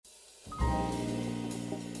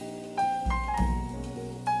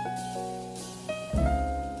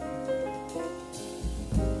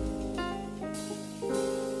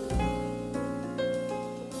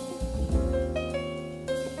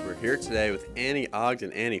Here today with Annie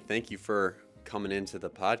Ogden. Annie, thank you for coming into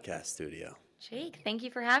the podcast studio. Jake, thank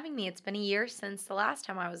you for having me. It's been a year since the last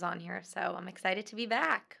time I was on here, so I'm excited to be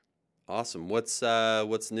back. Awesome. What's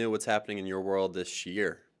new? What's happening in your world this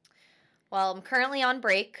year? Well, I'm currently on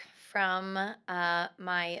break from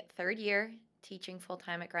my third year teaching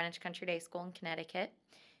full-time at Greenwich Country Day School in Connecticut,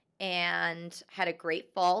 and had a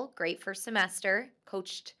great fall, great first semester,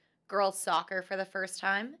 coached girls soccer for the first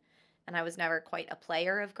time, and I was never quite a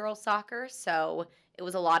player of girls soccer, so it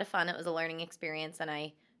was a lot of fun. It was a learning experience, and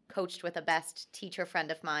I coached with a best teacher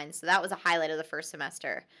friend of mine, so that was a highlight of the first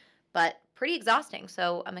semester, but pretty exhausting,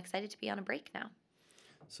 so I'm excited to be on a break now.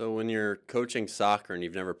 So when you're coaching soccer and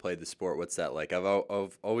you've never played the sport, what's that like?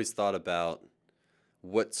 I've always thought about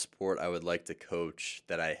what sport I would like to coach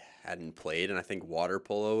that I hadn't played, and I think water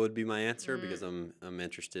polo would be my answer because I'm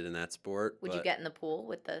interested in that sport. Would you get in the pool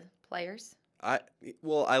with the players? I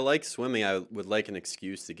like swimming. I would like an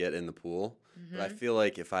excuse to get in the pool, but I feel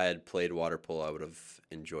like if I had played water polo, I would have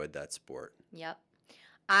enjoyed that sport. Yep.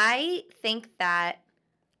 I think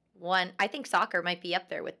I think soccer might be up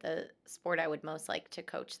there with the sport I would most like to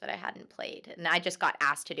coach that I hadn't played. And I just got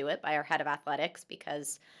asked to do it by our head of athletics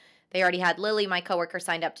because they already had Lily, my coworker,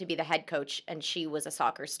 signed up to be the head coach, and she was a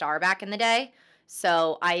soccer star back in the day.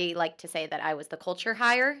 So I like to say that I was the culture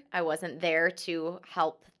hire. I wasn't there to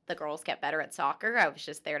help the girls get better at soccer. I was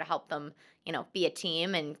just there to help them, be a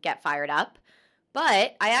team and get fired up.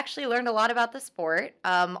 But I actually learned a lot about the sport.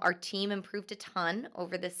 Our team improved a ton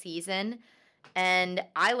over the season, and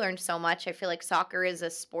I learned so much. I feel like soccer is a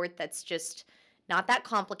sport that's just not that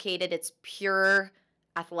complicated. It's pure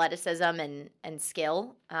athleticism and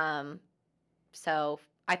skill. So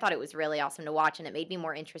I thought it was really awesome to watch, and it made me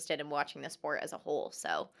more interested in watching the sport as a whole.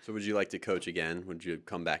 So would you like to coach again? Would you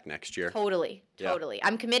come back next year? Totally. Yeah.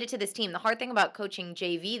 I'm committed to this team. The hard thing about coaching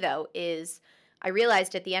JV, though, is I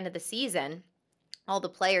realized at the end of the season, all the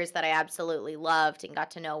players that I absolutely loved and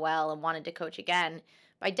got to know well and wanted to coach again,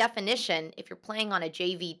 by definition, if you're playing on a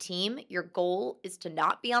JV team, your goal is to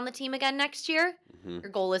not be on the team again next year.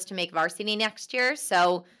 Your goal is to make varsity next year.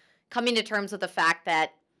 So coming to terms with the fact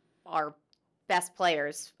that our best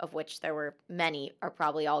players, of which there were many, are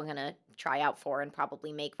probably all going to try out for and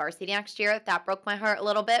probably make varsity next year, that broke my heart a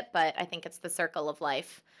little bit, but I think it's the circle of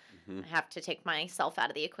life. I have to take myself out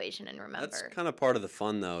of the equation and remember. That's kind of part of the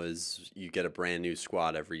fun, though, is you get a brand new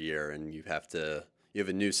squad every year, and you have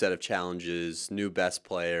a new set of challenges, new best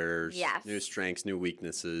players, Yes. new strengths, new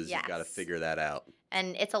weaknesses. Yes. You've got to figure that out.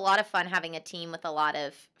 And it's a lot of fun having a team with a lot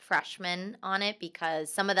of freshmen on it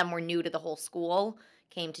because some of them were new to the whole school,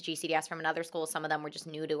 came to GCDS from another school. Some of them were just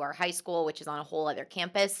new to our high school, which is on a whole other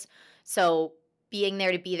campus. So being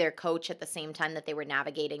there to be their coach at the same time that they were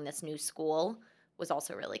navigating this new school was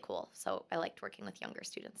also really cool. So I liked working with younger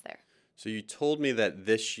students there. So you told me that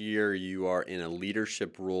this year you are in a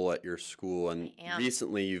leadership role at your school, and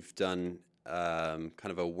recently you've done kind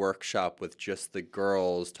of a workshop with just the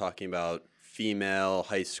girls talking about female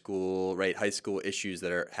high school issues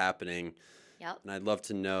that are happening. Yep. And I'd love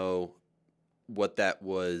to know what that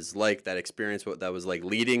was like, that experience, what that was like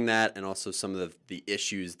leading that, and also some of the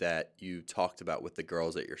issues that you talked about with the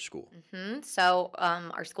girls at your school. So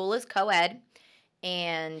our school is co-ed,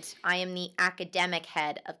 and I am the academic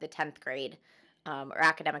head of the 10th grade, or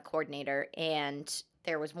academic coordinator, and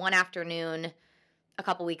there was one afternoon a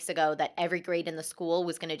couple weeks ago that every grade in the school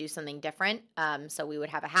was going to do something different. So we would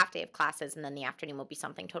have a half day of classes, and then the afternoon would be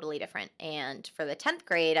something totally different. And for the 10th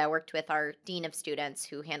grade, I worked with our dean of students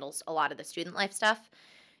who handles a lot of the student life stuff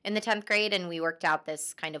in the 10th grade, and we worked out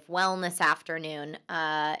this kind of wellness afternoon.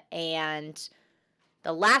 And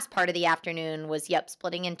the last part of the afternoon was,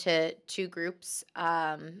 splitting into two groups,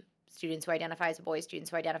 students who identify as a boy, students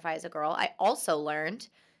who identify as a girl. I also learned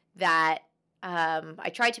that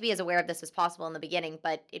I tried to be as aware of this as possible in the beginning,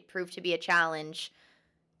 but it proved to be a challenge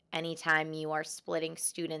anytime you are splitting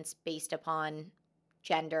students based upon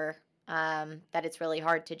gender, that it's really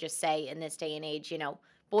hard to just say in this day and age,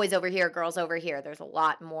 boys over here, girls over here. There's a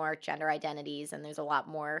lot more gender identities, and there's a lot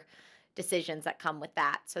more decisions that come with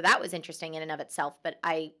that. So that was interesting in and of itself, but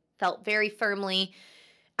I felt very firmly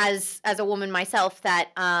as a woman myself that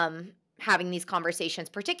having these conversations,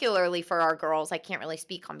 particularly for our girls, I can't really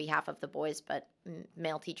speak on behalf of the boys, but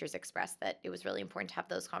male teachers expressed that it was really important to have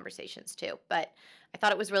those conversations too. But I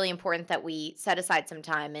thought it was really important that we set aside some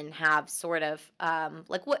time and have sort of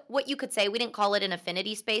like what you could say, we didn't call it an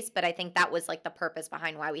affinity space, but I think that was like the purpose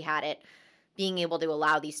behind why we had it, being able to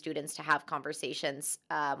allow these students to have conversations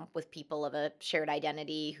with people of a shared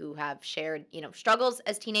identity who have shared, struggles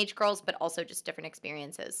as teenage girls, but also just different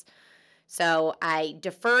experiences. So I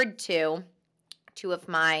deferred to two of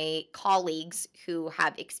my colleagues who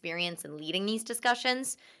have experience in leading these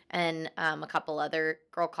discussions, and a couple other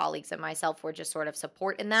girl colleagues and myself were just sort of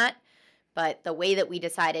support in that. But the way that we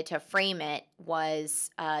decided to frame it was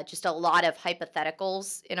just a lot of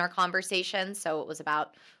hypotheticals in our conversation. So it was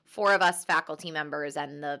about 4 of us faculty members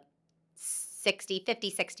and the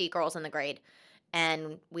 60 girls in the grade.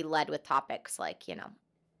 And we led with topics like,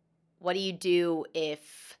 what do you do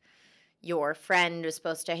if your friend is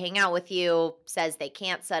supposed to hang out with you, says they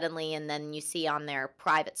can't suddenly, and then you see on their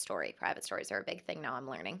private story. Private stories are a big thing now, I'm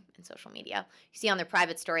learning, in social media. You see on their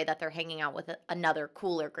private story that they're hanging out with another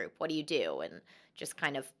cooler group. What do you do? And just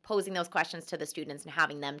kind of posing those questions to the students and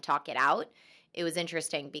having them talk it out. It was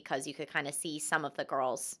interesting because you could kind of see some of the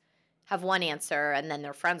girls have one answer, and then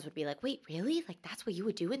their friends would be like, wait, really? Like, that's what you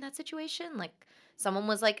would do in that situation? Like, someone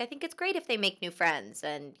was like, I think it's great if they make new friends.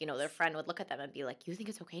 And, their friend would look at them and be like, you think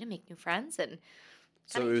it's okay to make new friends? And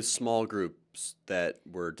so it was small groups that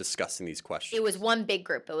were discussing these questions. It was one big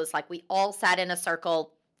group. It was like we all sat in a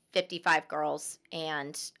circle, 55 girls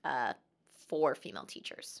and 4 female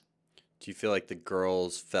teachers. Do you feel like the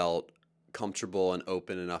girls felt comfortable and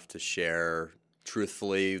open enough to share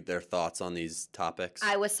truthfully their thoughts on these topics?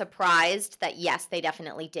 I was surprised that, yes, they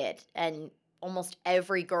definitely did. And almost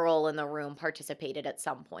every girl in the room participated at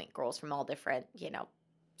some point. Girls from all different,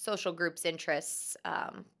 social groups, interests,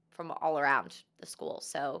 from all around the school.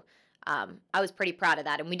 So I was pretty proud of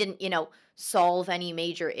that. And we didn't, solve any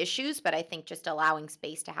major issues, but I think just allowing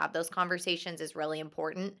space to have those conversations is really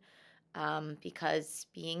important because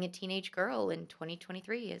being a teenage girl in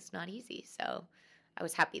 2023 is not easy. So I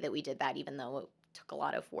was happy that we did that, even though it took a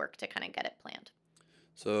lot of work to kind of get it planned.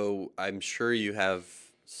 So I'm sure you have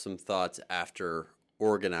some thoughts after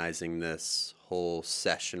organizing this whole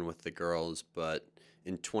session with the girls, but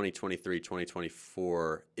in 2023,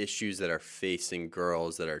 2024, issues that are facing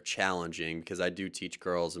girls that are challenging, because I do teach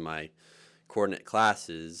girls in my coordinate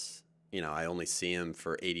classes, I only see them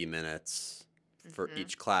for 80 minutes for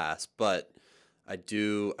each class, but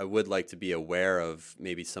I would like to be aware of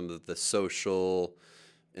maybe some of the social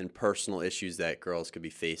and personal issues that girls could be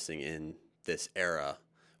facing in this era.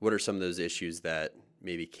 What are some of those issues that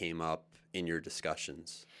maybe came up in your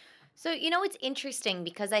discussions? So, it's interesting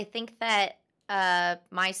because I think that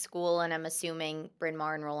my school, and I'm assuming Bryn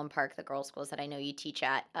Mawr and Roland Park, the girls' schools that I know you teach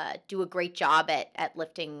at, do a great job at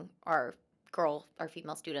lifting our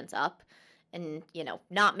female students up and,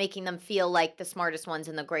 not making them feel like the smartest ones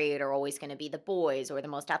in the grade are always going to be the boys, or the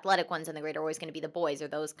most athletic ones in the grade are always going to be the boys, or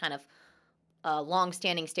those kind of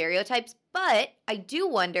long-standing stereotypes. But I do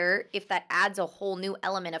wonder if that adds a whole new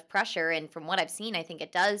element of pressure. And from what I've seen, I think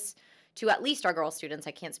it does to at least our girl students.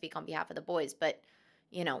 I can't speak on behalf of the boys, but,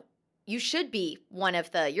 you should be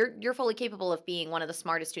you're fully capable of being one of the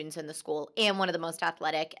smartest students in the school and one of the most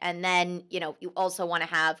athletic. And then, you also want to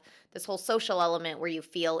have this whole social element where you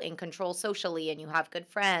feel in control socially and you have good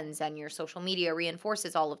friends and your social media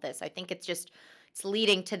reinforces all of this. I think it's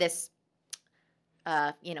leading to this,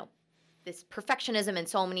 this perfectionism in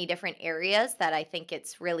so many different areas that I think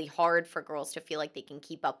it's really hard for girls to feel like they can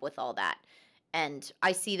keep up with all that. And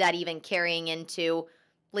I see that even carrying into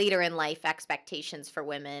later in life expectations for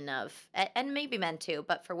women and maybe men too,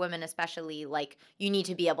 but for women especially, like you need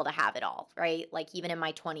to be able to have it all, right? Like even in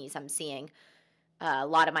my 20s, I'm seeing a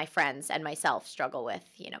lot of my friends and myself struggle with,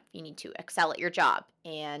 you need to excel at your job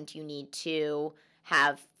and you need to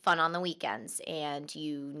have fun on the weekends and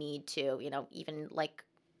you need to, even like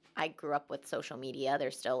I grew up with social media.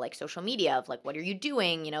 There's still like social media of like, what are you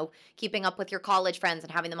doing? Keeping up with your college friends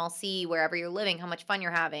and having them all see wherever you're living, how much fun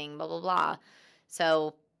you're having, blah, blah, blah.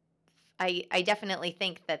 So I definitely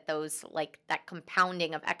think that those like that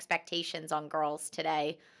compounding of expectations on girls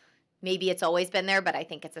today, maybe it's always been there, but I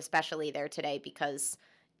think it's especially there today because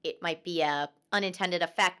it might be a unintended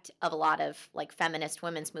effect of a lot of like feminist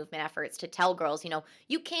women's movement efforts to tell girls,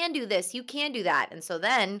 you can do this, you can do that. And so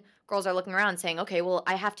then girls are looking around saying, okay, well,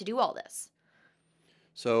 I have to do all this.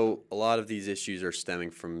 So a lot of these issues are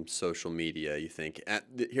stemming from social media, you think.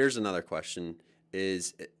 Here's another question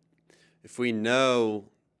is if we know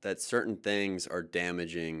that certain things are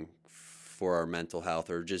damaging for our mental health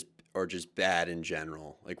or just bad in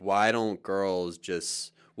general, like why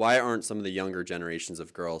aren't some of the younger generations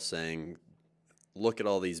of girls saying, look at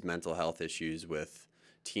all these mental health issues with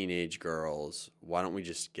teenage girls, why don't we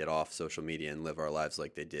just get off social media and live our lives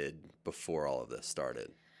like they did before all of this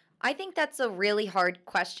started? I think that's a really hard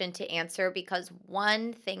question to answer because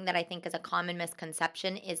one thing that I think is a common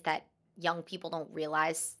misconception is that young people don't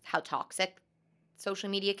realize how toxic social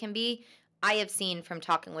media can be. I have seen from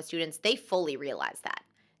talking with students, they fully realize that.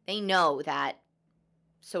 They know that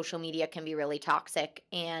social media can be really toxic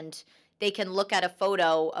and they can look at a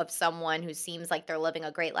photo of someone who seems like they're living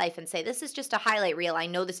a great life and say, this is just a highlight reel. I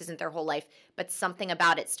know this isn't their whole life, but something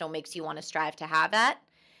about it still makes you want to strive to have that.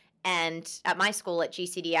 And at my school at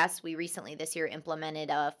GCDS, we recently this year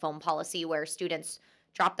implemented a phone policy where students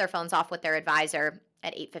drop their phones off with their advisor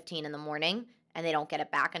at 8:15 in the morning, and they don't get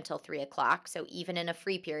it back until 3 o'clock. So even in a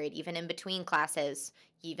free period, even in between classes,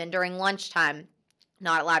 even during lunchtime,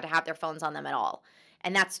 not allowed to have their phones on them at all.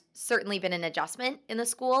 And that's certainly been an adjustment in the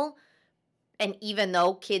school. And even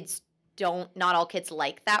though not all kids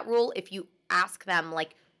like that rule, if you ask them,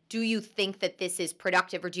 like, do you think that this is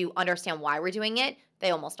productive or do you understand why we're doing it?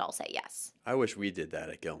 They almost all say yes. I wish we did that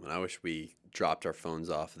at Gilman. I wish we dropped our phones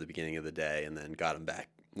off at the beginning of the day and then got them back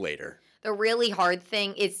later. The really hard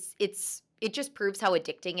thing is it just proves how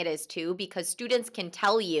addicting it is too, because students can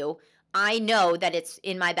tell you, I know that it's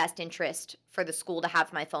in my best interest for the school to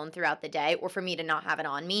have my phone throughout the day or for me to not have it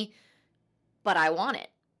on me, but I want it,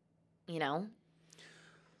 you know?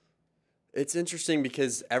 It's interesting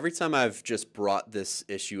because every time I've just brought this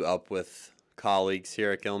issue up with colleagues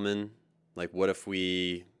here at Gilman, like what if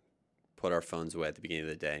we put our phones away at the beginning of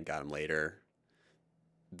the day and got them later?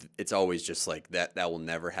 It's always just like that will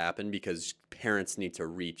never happen because parents need to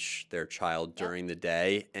reach their child during the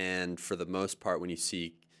day. And for the most part, when you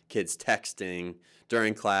see kids texting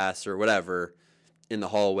during class or whatever in the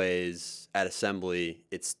hallways at assembly,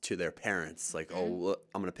 it's to their parents. Like, oh,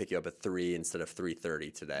 I'm going to pick you up at 3 instead of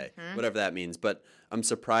 3:30 today, whatever that means. But I'm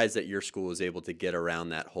surprised that your school was able to get around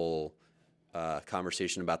that whole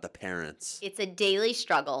conversation about the parents. It's a daily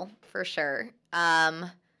struggle for sure.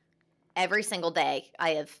 Every single day, I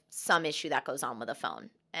have some issue that goes on with a phone.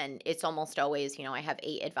 And it's almost always, I have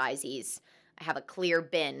 8 advisees. I have a clear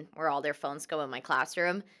bin where all their phones go in my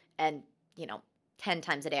classroom. And, 10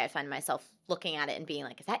 times a day, I find myself looking at it and being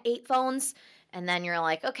like, is that 8 phones? And then you're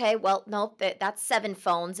like, okay, well, no, that's 7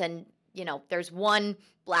 phones. And, there's one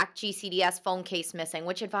black GCDS phone case missing.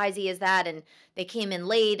 Which advisee is that? And they came in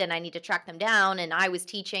late and I need to track them down. And I was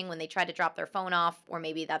teaching when they tried to drop their phone off. Or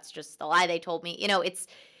maybe that's just the lie they told me.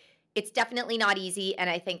 It's definitely not easy, and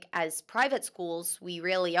I think as private schools, we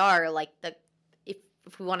really are like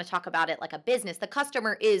if we want to talk about it like a business, the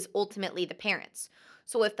customer is ultimately the parents.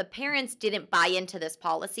 So if the parents didn't buy into this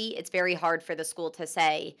policy, it's very hard for the school to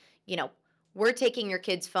say, we're taking your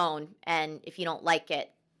kid's phone, and if you don't like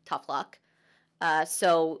it, tough luck.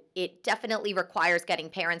 So it definitely requires getting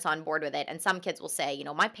parents on board with it, and some kids will say,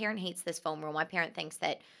 my parent hates this phone rule. My parent thinks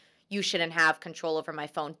that you shouldn't have control over my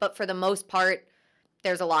phone. But for the most part,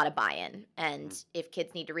 there's a lot of buy-in. And if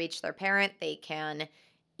kids need to reach their parent, they can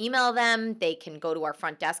email them, they can go to our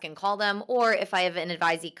front desk and call them, or if I have an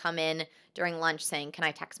advisee come in during lunch saying, can I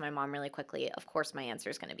text my mom really quickly? Of course, my answer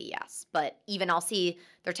is going to be yes. But even I'll see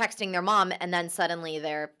they're texting their mom and then suddenly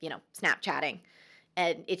they're, Snapchatting.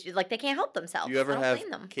 And it's like they can't help themselves. Do you ever have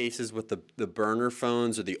cases with the burner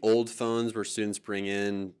phones or the old phones where students bring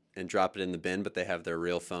in and drop it in the bin, but they have their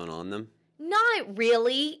real phone on them? Not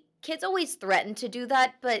really. Kids always threaten to do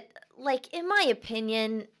that, but, in my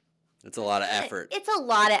opinion... It's a lot of effort. It's a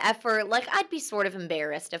lot of effort. I'd be sort of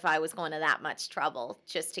embarrassed if I was going to that much trouble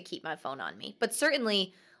just to keep my phone on me. But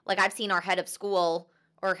certainly, I've seen our head of school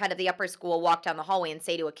or head of the upper school walk down the hallway and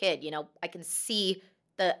say to a kid, I can see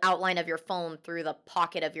the outline of your phone through the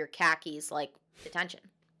pocket of your khakis, detention.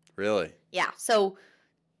 Really? Yeah. So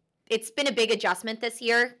it's been a big adjustment this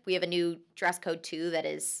year. We have a new dress code, too, that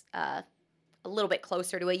is... a little bit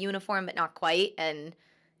closer to a uniform, but not quite. And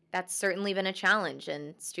that's certainly been a challenge.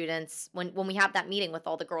 And students, when we have that meeting with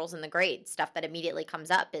all the girls in the grade, stuff that immediately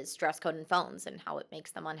comes up is dress code and phones and how it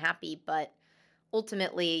makes them unhappy. But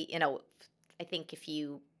ultimately, I think if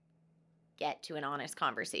you get to an honest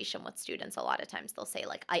conversation with students, a lot of times they'll say,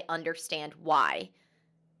 I understand why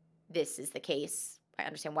this is the case. I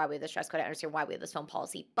understand why we have this dress code. I understand why we have this phone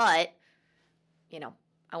policy. But,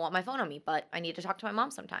 I want my phone on me, but I need to talk to my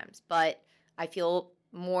mom sometimes. But I feel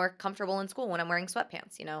more comfortable in school when I'm wearing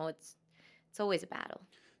sweatpants. It's always a battle.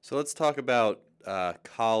 So let's talk about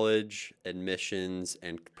college admissions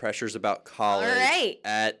and pressures about college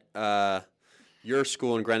at your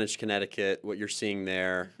school in Greenwich, Connecticut, what you're seeing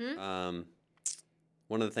there.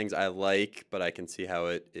 One of the things I like, but I can see how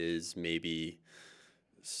it is maybe,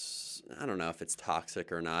 I don't know if it's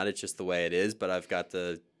toxic or not. It's just the way it is, but I've got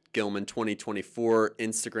the Gilman 2024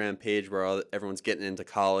 Instagram page where everyone's getting into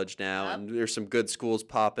college now, and there's some good schools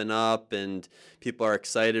popping up, and people are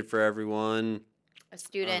excited for everyone. A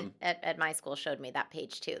student at my school showed me that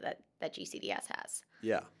page too that GCDS has.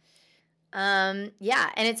 Yeah. Yeah,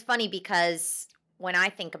 and it's funny because when I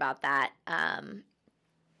think about that,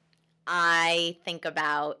 I think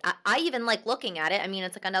about I even like looking at it. I mean,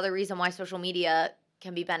 it's another reason why social media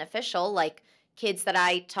can be beneficial. Like kids that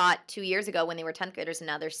I taught 2 years ago when they were 10th graders and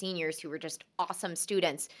now they're seniors who were just awesome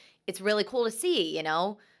students. It's really cool to see,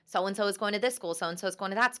 so-and-so is going to this school, so-and-so is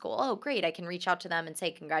going to that school. Oh, great. I can reach out to them and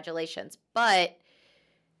say congratulations. But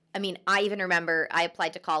I mean, I even remember I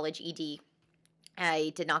applied to college ED.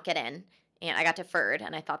 I did not get in and I got deferred,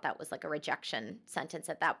 and I thought that was like a rejection sentence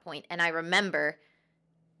at that point. And I remember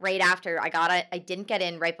right after I didn't get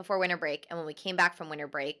in right before winter break. And when we came back from winter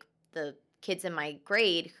break, the kids in my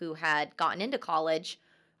grade who had gotten into college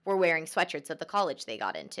were wearing sweatshirts of the college they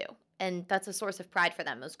got into. And that's a source of pride for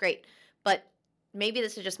them. It was great. But maybe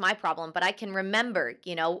this is just my problem, but I can remember,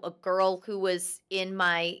 a girl who was in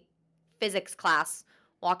my physics class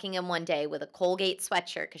walking in one day with a Colgate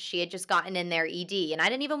sweatshirt because she had just gotten in their ED. And I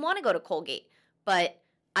didn't even want to go to Colgate. But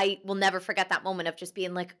I will never forget that moment of just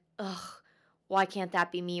being like, ugh, why can't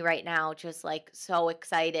that be me right now? Just like so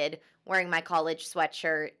excited, wearing my college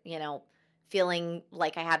sweatshirt, feeling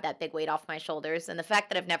like I have that big weight off my shoulders. And the fact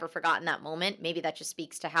that I've never forgotten that moment, maybe that just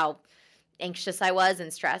speaks to how anxious I was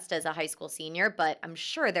and stressed as a high school senior. But I'm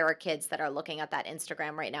sure there are kids that are looking at that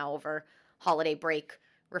Instagram right now over holiday break,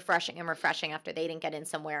 refreshing after they didn't get in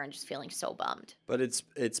somewhere and just feeling so bummed. But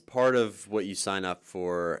it's part of what you sign up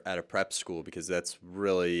for at a prep school, because that's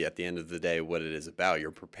really at the end of the day what it is about.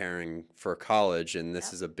 You're preparing for college, and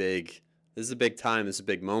this is a big time, this is a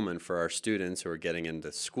big moment for our students who are getting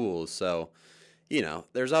into schools. So,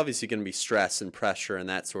 there's obviously going to be stress and pressure and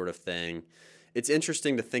that sort of thing. It's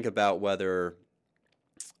interesting to think about whether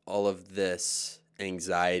all of this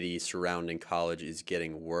anxiety surrounding college is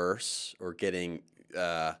getting worse or getting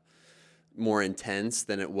more intense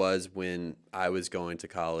than it was when I was going to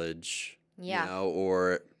college,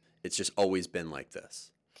 or it's just always been like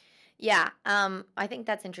this. Yeah, I think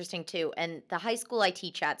that's interesting too. And the high school I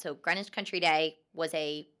teach at, so Greenwich Country Day was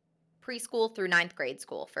a preschool through 9th grade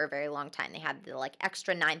school for a very long time. They had the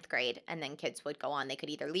extra 9th grade, and then kids would go on. They could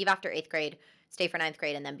either leave after 8th grade, stay for 9th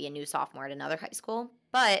grade, and then be a new sophomore at another high school.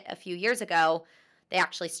 But a few years ago, they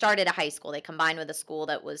actually started a high school. They combined with a school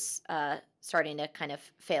that was starting to kind of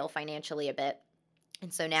fail financially a bit.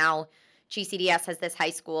 And so now GCDS has this high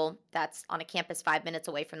school that's on a campus 5 minutes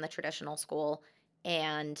away from the traditional school.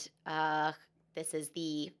 And this is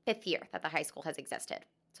the 5th year that the high school has existed.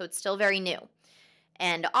 So it's still very new.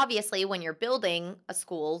 And obviously, when you're building a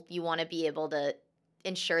school, you want to be able to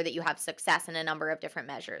ensure that you have success in a number of different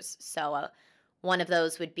measures. So one of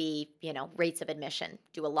those would be, rates of admission.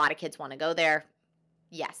 Do a lot of kids want to go there?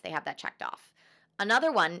 Yes, they have that checked off.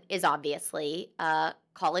 Another one is obviously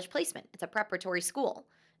college placement. It's a preparatory school.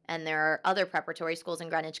 And there are other preparatory schools in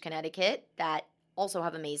Greenwich, Connecticut that also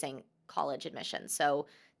have amazing college admissions. So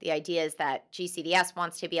the idea is that GCDS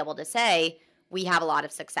wants to be able to say, we have a lot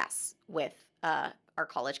of success with our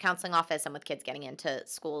college counseling office and with kids getting into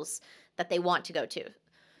schools that they want to go to.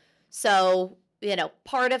 So,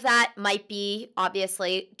 part of that might be,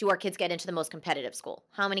 obviously, do our kids get into the most competitive school?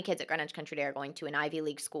 How many kids at Greenwich Country Day are going to an Ivy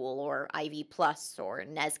League school or Ivy Plus or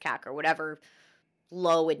NESCAC or whatever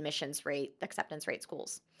low acceptance rate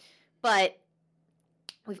schools? But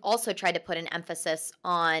we've also tried to put an emphasis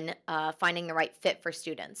on finding the right fit for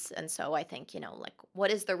students. And so I think,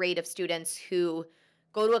 what is the rate of students who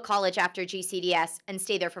go to a college after GCDS and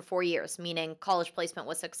stay there for 4 years, meaning college placement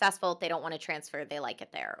was successful, they don't want to transfer, they like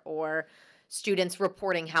it there, or students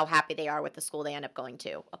reporting how happy they are with the school they end up going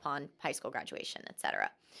to upon high school graduation,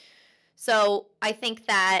 etc. So I think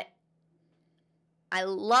that I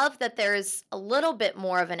love that there's a little bit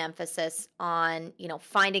more of an emphasis on,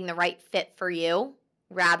 finding the right fit for you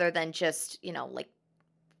rather than just,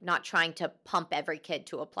 not trying to pump every kid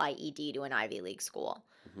to apply ED to an Ivy League school.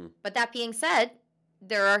 Mm-hmm. But that being said,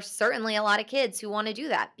 there are certainly a lot of kids who want to do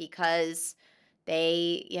that because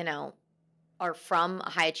they, are from a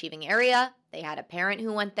high achieving area. They had a parent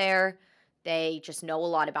who went there. They just know a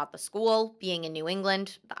lot about the school. Being in New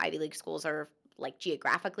England, the Ivy League schools are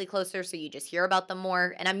geographically closer, so you just hear about them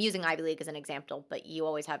more. And I'm using Ivy League as an example, but you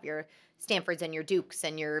always have your Stanfords and your Dukes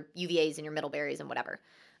and your UVAs and your Middleburys and whatever.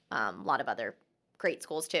 A lot of other great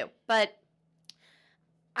schools too. But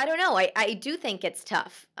I don't know. I do think it's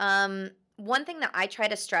tough. One thing that I try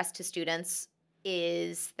to stress to students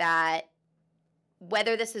is that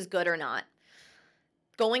whether this is good or not,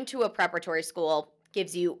 going to a preparatory school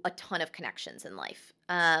gives you a ton of connections in life.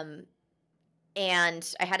 And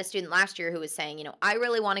I had a student last year who was saying, I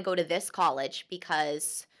really want to go to this college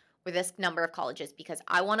or this number of colleges because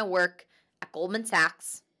I want to work at Goldman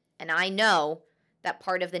Sachs. And I know that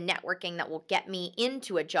part of the networking that will get me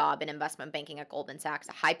into a job in investment banking at Goldman Sachs,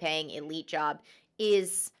 a high-paying elite job,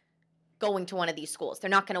 is going to one of these schools. They're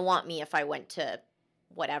not going to want me if I went to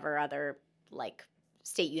whatever other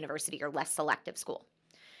state university or less selective school.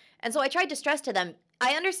 And so I tried to stress to them,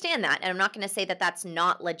 I understand that, and I'm not going to say that that's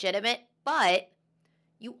not legitimate, but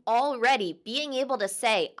you already being able to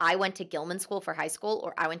say, I went to Gilman School for high school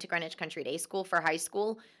or I went to Greenwich Country Day School for high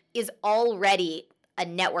school is already a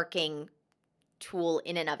networking tool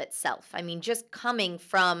in and of itself. I mean, just coming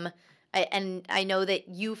from, and I know that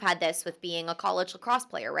you've had this with being a college lacrosse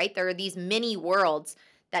player, right? There are these mini worlds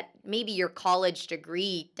that maybe your college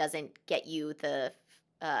degree doesn't get you the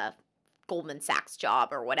Goldman Sachs job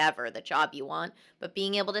or whatever, the job you want. But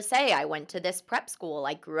being able to say, I went to this prep school,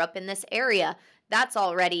 I grew up in this area, that's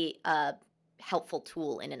already a helpful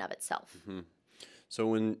tool in and of itself. Mm-hmm. So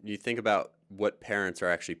when you think about what parents are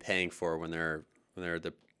actually paying for when they're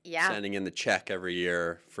sending in the check every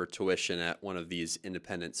year for tuition at one of these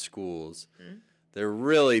independent schools, they're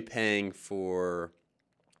really paying for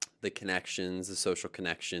the connections, the social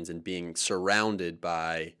connections, and being surrounded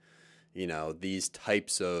by, these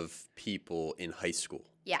types of people in high school.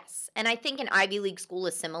 Yes. And I think an Ivy League school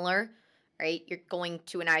is similar, right? You're going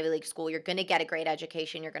to an Ivy League school, you're going to get a great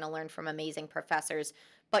education, you're going to learn from amazing professors,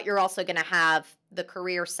 but you're also going to have the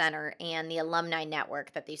career center and the alumni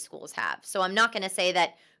network that these schools have. So I'm not going to say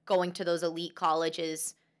that going to those elite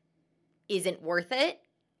colleges isn't worth it,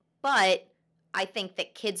 but I think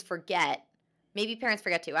that kids forget, maybe parents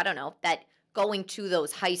forget too, I don't know, that going to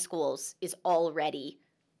those high schools is already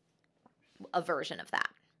a version of that.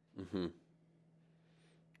 Mm-hmm.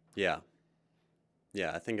 Yeah.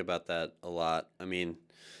 Yeah, I think about that a lot. I mean,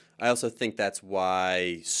 I also think that's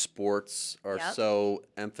why sports are so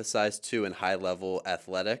emphasized too in high-level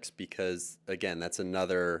athletics because, again, that's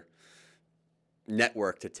another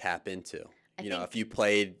network to tap into. If you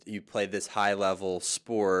played this high-level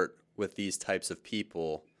sport with these types of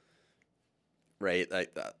people, right?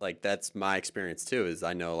 Like that's my experience too. Is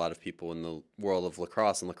I know a lot of people in the world of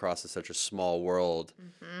lacrosse, and lacrosse is such a small world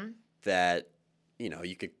that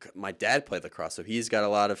my dad played lacrosse, so he's got a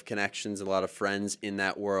lot of connections, a lot of friends in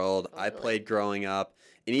that world. Totally. I played growing up,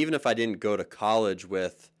 and even if I didn't go to college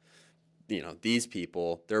with these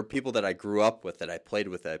people, there are people that I grew up with, that I played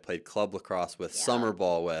with, that I played club lacrosse with, summer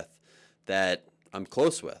ball with, that I'm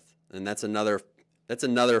close with, and that's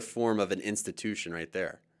another form of an institution right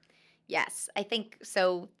there. Yes, I think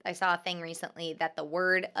so. I saw a thing recently that the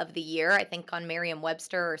word of the year, I think on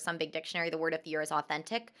Merriam-Webster or some big dictionary, the word of the year is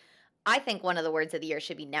authentic. I think one of the words of the year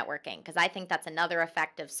should be networking, because I think that's another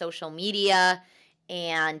effect of social media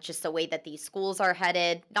and just the way that these schools are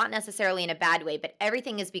headed, not necessarily in a bad way, but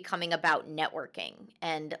everything is becoming about networking.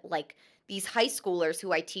 And like these high schoolers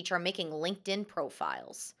who I teach are making LinkedIn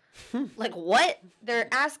profiles. Like what? They're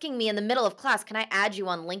asking me in the middle of class, can I add you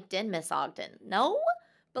on LinkedIn, Miss Ogden? No?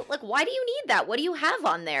 But like, why do you need that? What do you have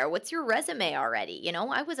on there? What's your resume already?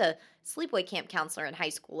 I was a sleepaway camp counselor in high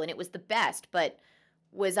school and it was the best, but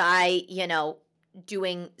was I,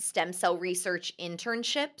 doing stem cell research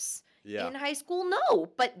internships in high school? No,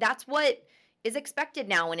 but that's what is expected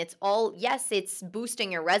now. And it's all, yes, it's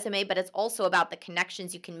boosting your resume, but it's also about the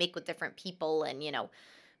connections you can make with different people. And,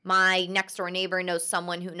 my next door neighbor knows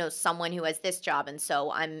someone who has this job. And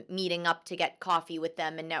so I'm meeting up to get coffee with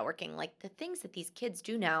them and networking. Like the things that these kids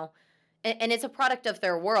do now, and it's a product of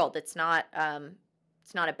their world. It's not a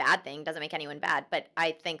bad thing. Doesn't make anyone bad. But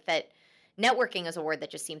I think that networking is a word that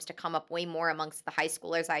just seems to come up way more amongst the high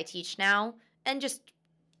schoolers I teach now, and just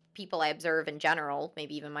people I observe in general,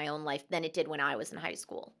 maybe even my own life, than it did when I was in high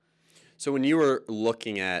school. So when you were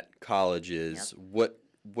looking at colleges,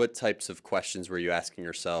 what types of questions were you asking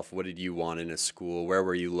yourself? What did you want in a school? Where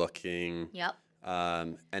were you looking? Yep.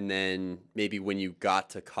 And then maybe when you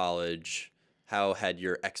got to college, how had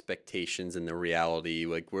your expectations and the reality,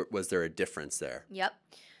 like was there a difference there? Yep.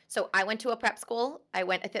 So I went to a prep school.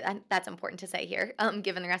 That's important to say here,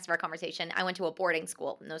 given the rest of our conversation. I went to a boarding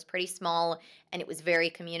school, and it was pretty small, and it was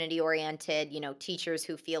very community-oriented, teachers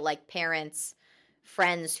who feel like parents,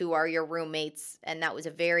 friends who are your roommates, and that was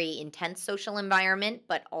a very intense social environment,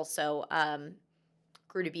 but also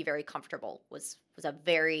grew to be very comfortable, was a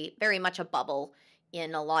very, very much a bubble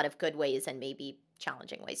in a lot of good ways and maybe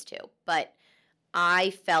challenging ways too. But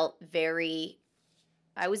I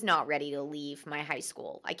was not ready to leave my high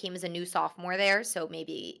school. I came as a new sophomore there, so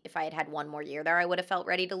maybe if I had had one more year there, I would have felt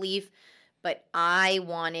ready to leave. But I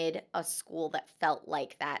wanted a school that felt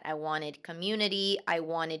like that. I wanted community. I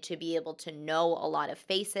wanted to be able to know a lot of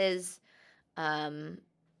faces.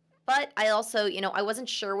 But I also, I wasn't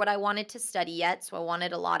sure what I wanted to study yet, so I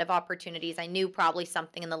wanted a lot of opportunities. I knew probably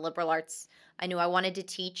something in the liberal arts. I knew I wanted to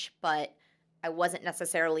teach, but I wasn't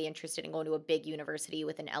necessarily interested in going to a big university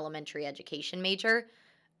with an elementary education major.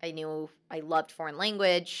 I knew I loved foreign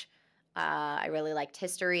language. I really liked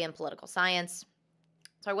history and political science.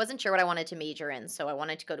 So I wasn't sure what I wanted to major in, so I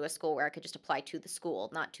wanted to go to a school where I could just apply to the school,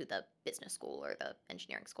 not to the business school or the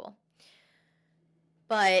engineering school.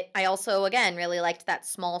 But I also, again, really liked that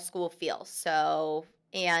small school feel. So,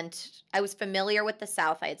 and I was familiar with the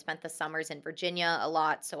South. I had spent the summers in Virginia a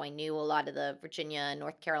lot, so I knew a lot of the Virginia and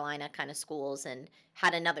North Carolina kind of schools and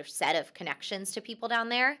had another set of connections to people down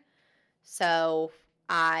there. So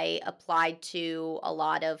I applied to a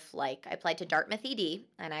lot of, I applied to Dartmouth ED,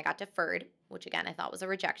 and I got deferred, which again, I thought was a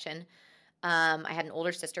rejection. I had an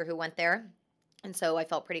older sister who went there, and so I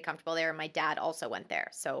felt pretty comfortable there. And my dad also went there,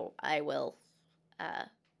 so I will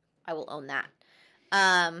own that,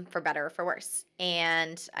 for better or for worse.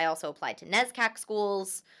 And I also applied to NESCAC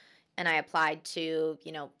schools, and I applied to,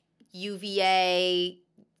 UVA,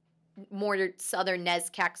 more southern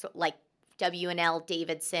NESCAC, like WNL,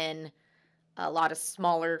 Davidson, a lot of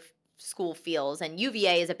smaller school feels. And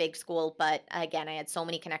UVA is a big school, but again, I had so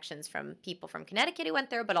many connections from people from Connecticut who went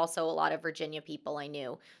there, but also a lot of Virginia people I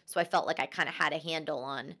knew. So I felt like I kind of had a handle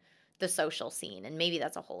on the social scene. And maybe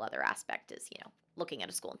that's a whole other aspect is, looking at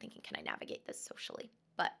a school and thinking, can I navigate this socially?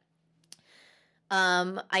 But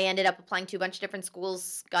I ended up applying to a bunch of different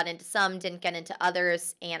schools, got into some, didn't get into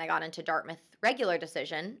others, and I got into Dartmouth regular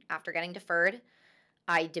decision after getting deferred.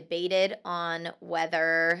 I debated on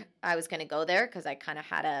whether I was going to go there because I kind of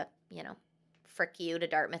had a, frick you to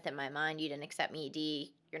Dartmouth in my mind. You didn't accept me ED.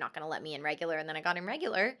 You're not going to let me in regular. And then I got in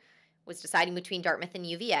regular, was deciding between Dartmouth and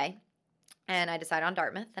UVA. And I decided on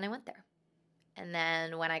Dartmouth, and I went there. And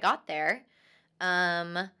then when I got there,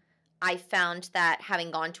 I found that having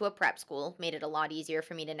gone to a prep school made it a lot easier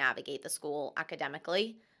for me to navigate the school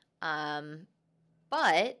academically.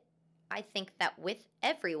 But I think that with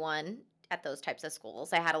everyone at those types of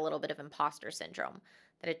schools, I had a little bit of imposter syndrome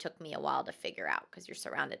that it took me a while to figure out because you're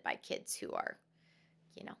surrounded by kids who are,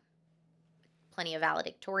 plenty of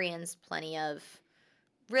valedictorians, plenty of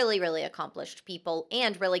really, really accomplished people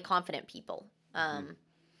and really confident people.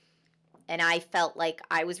 And I felt like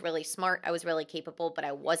I was really smart, I was really capable, but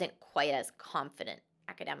I wasn't quite as confident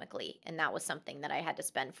academically. And that was something that I had to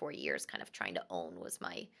spend 4 years kind of trying to own was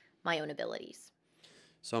my own abilities.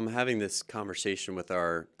 So I'm having this conversation with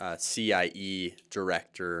our CIE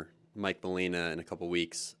director, Mike Molina, in a couple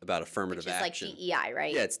weeks about affirmative action. Which is like DEI,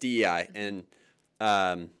 right? Yeah, it's DEI. And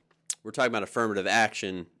we're talking about affirmative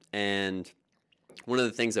action. And one of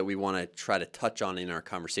the things that we want to try to touch on in our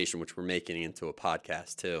conversation, which we're making into a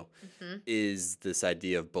podcast too, is this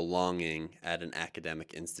idea of belonging at an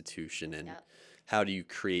academic institution and how do you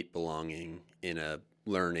create belonging in a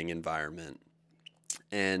learning environment.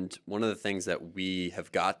 And one of the things that we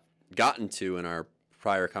have gotten to in our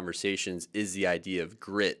prior conversations is the idea of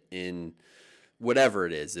grit in whatever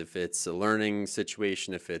it is, if it's a learning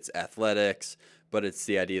situation, if it's athletics, but it's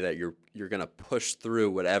the idea that you're going to push through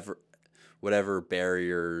whatever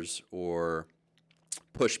barriers or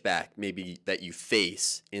pushback maybe that you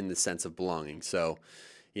face in the sense of belonging. So,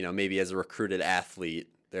 maybe as a recruited athlete,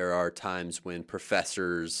 there are times when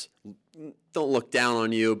professors don't look down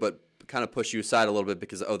on you, but kind of push you aside a little bit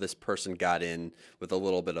because, this person got in with a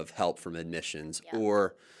little bit of help from admissions. Yeah.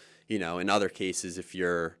 Or, in other cases, if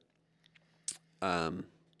you're from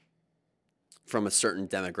a certain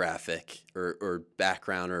demographic or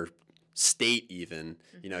background or state even,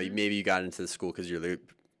 maybe you got into the school because you're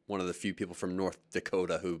one of the few people from North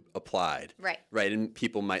Dakota who applied. Right, and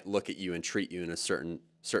people might look at you and treat you in a certain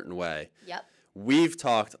way. Yep. We've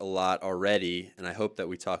talked a lot already, and I hope that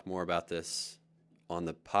we talk more about this on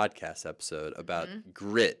the podcast episode about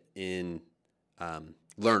grit in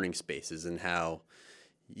learning spaces and how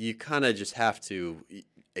you kind of just have to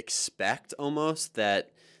expect almost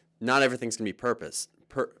that not everything's going to be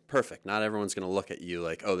perfect. Not everyone's going to look at you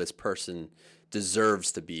like, this person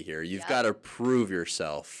deserves to be here. You've got to prove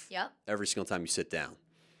yourself every single time you sit down.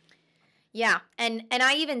 Yeah, and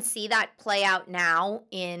I even see that play out now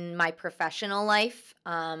in my professional life.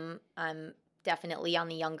 I'm definitely on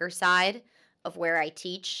the younger side of where I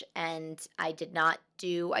teach, and I did an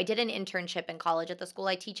internship in college at the school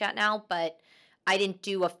I teach at now, but I didn't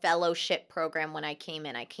do a fellowship program when I came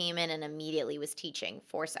in. I came in and immediately was teaching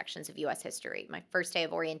 4 sections of U.S. history. My first day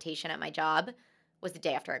of orientation at my job was the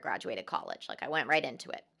day after I graduated college. I went right into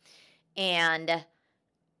it. And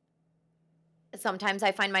sometimes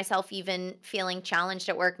I find myself even feeling challenged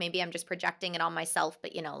at work. Maybe I'm just projecting it on myself,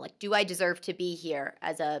 but, do I deserve to be here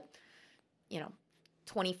as a,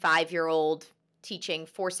 25-year-old teaching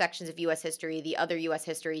 4 sections of U.S. history? The other U.S.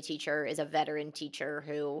 history teacher is a veteran teacher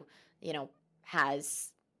who,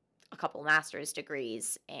 has a couple master's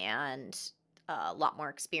degrees and a lot more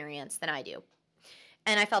experience than I do.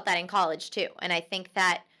 And I felt that in college too. And I think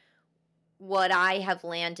that what I have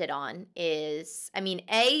landed on is, I mean,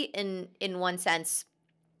 in one sense,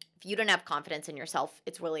 if you don't have confidence in yourself,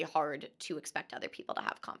 it's really hard to expect other people to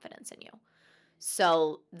have confidence in you.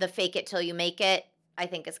 So the fake it till you make it, I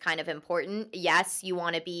think, is kind of important. Yes, you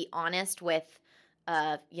want to be honest with,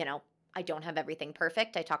 you know, I don't have everything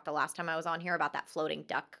perfect. I talked the last time I was on here about that floating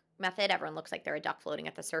duck method. Everyone looks like they're a duck floating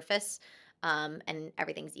at the surface, and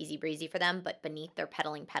everything's easy breezy for them, but beneath they're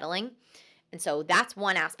pedaling. And so that's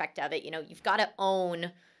one aspect of it. You know, you've got to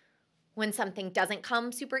own when something doesn't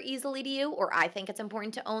come super easily to you, or I think it's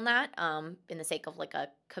important to own that, in the sake of like a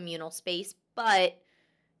communal space, but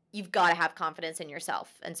you've got to have confidence in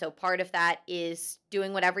yourself. And so part of that is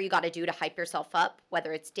doing whatever you got to do to hype yourself up,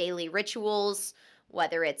 whether it's daily rituals,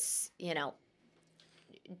 whether it's, you know,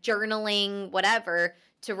 journaling, whatever,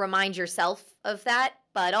 to remind yourself of that.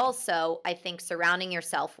 But also, I think surrounding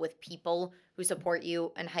yourself with people who support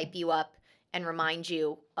you and hype you up and remind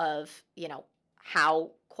you of, you know,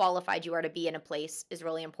 how qualified you are to be in a place is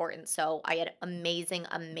really important. So I had amazing,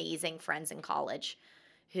 amazing friends in college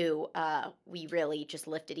who we really just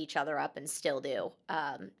lifted each other up and still do.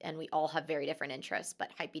 And we all have very different interests, but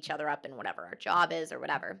hype each other up in whatever our job is or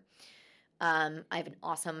whatever. I have an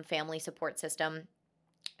awesome family support system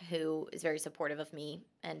who is very supportive of me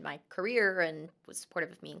and my career and was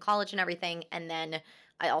supportive of me in college and everything. And then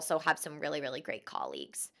I also have some really, really great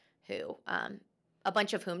colleagues who, a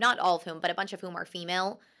bunch of whom, not all of whom, but a bunch of whom are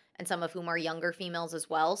female and some of whom are younger females as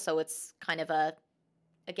well. So it's kind of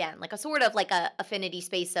again, like a sort of like a affinity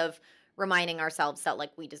space of reminding ourselves that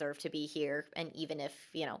like we deserve to be here. And even if,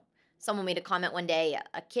 you know, someone made a comment one day,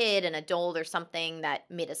 a kid, an adult or something that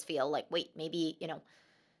made us feel like, wait, maybe, you know,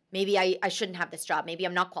 maybe I shouldn't have this job. Maybe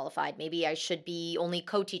I'm not qualified. Maybe I should be only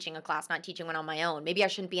co-teaching a class, not teaching one on my own. Maybe I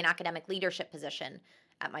shouldn't be in academic leadership position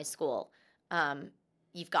at my school.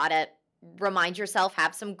 You've got to remind yourself,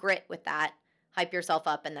 have some grit with that, hype yourself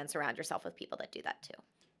up, and then surround yourself with people that do that too.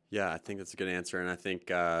 Yeah, I think that's a good answer. And I think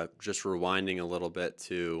just rewinding a little bit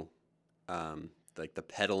to like the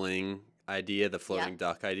pedaling idea, the floating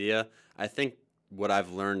duck idea, I think what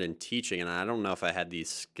I've learned in teaching, and I don't know if I had these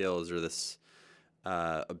skills or this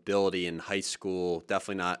ability in high school,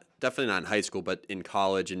 definitely not in high school, but in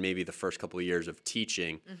college and maybe the first couple of years of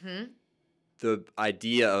teaching, the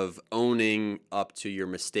idea of owning up to your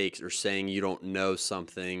mistakes or saying you don't know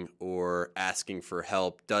something or asking for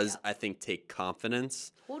help does, I think, take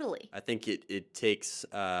confidence. Totally. I think it takes,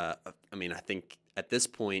 I think at this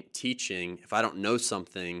point teaching, if I don't know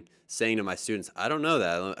something, saying to my students, I don't know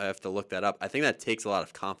that, I have to look that up. I think that takes a lot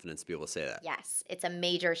of confidence to be able to say that. Yes, it's a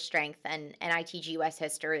major strength. And I teach U.S.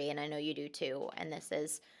 history, and I know you do too. And this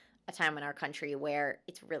is a time in our country where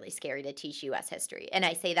it's really scary to teach U.S. history. And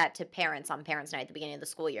I say that to parents on Parents' Night at the beginning of the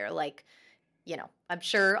school year. Like, you know, I'm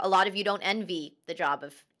sure a lot of you don't envy the job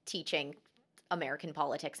of teaching American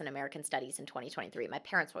politics and American studies in 2023. My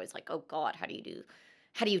parents were always like, oh God, how do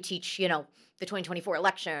you teach, you know, the 2024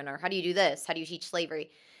 election, or how do you do this? How do you teach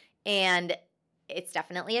slavery? And it's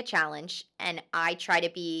definitely a challenge. And I try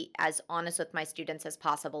to be as honest with my students as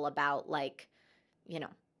possible about, like, you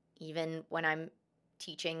know, even when I'm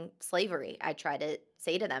teaching slavery, I try to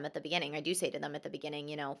say to them at the beginning,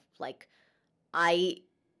 you know, like, I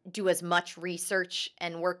do as much research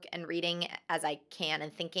and work and reading as I can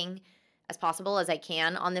and thinking as possible as I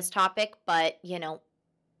can on this topic. But, you know,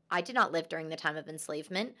 I did not live during the time of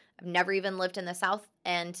enslavement. I've never even lived in the South,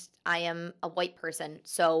 and I am a white person.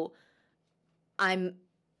 So I'm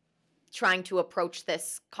trying to approach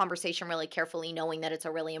this conversation really carefully, knowing that it's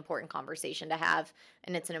a really important conversation to have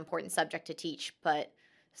and it's an important subject to teach. But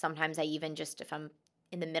sometimes I even just, if I'm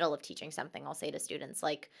in the middle of teaching something, I'll say to students,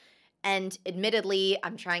 like, and admittedly,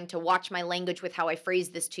 I'm trying to watch my language with how I phrase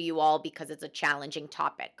this to you all because it's a challenging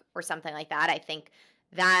topic or something like that. I think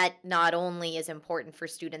that not only is important for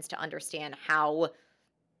students to understand how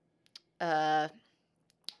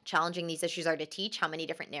challenging these issues are to teach, how many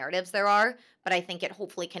different narratives there are, but I think it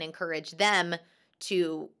hopefully can encourage them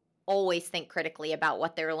to always think critically about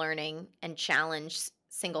what they're learning and challenge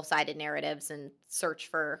single-sided narratives and search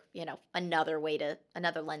for, you know, another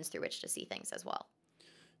lens through which to see things as well.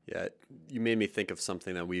 Yeah, you made me think of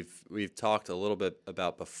something that we've talked a little bit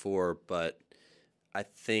about before, but I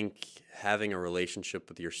think having a relationship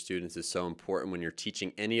with your students is so important when you're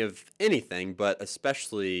teaching anything, but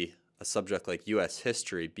especially a subject like U.S.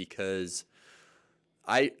 history, because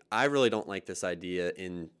I really don't like this idea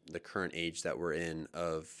in the current age that we're in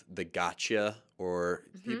of the gotcha, or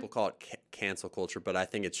people call it cancel culture, but I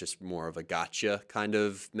think it's just more of a gotcha kind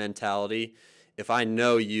of mentality. If I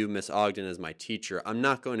know you, Miss Ogden, as my teacher, I'm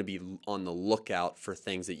not going to be on the lookout for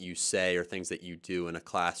things that you say or things that you do in a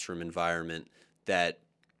classroom environment that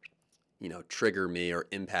trigger me or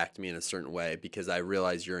impact me in a certain way because I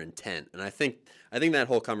realize your intent. And I think that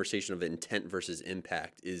whole conversation of intent versus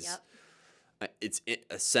impact is it's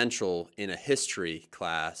essential in a history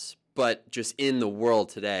class, but just in the world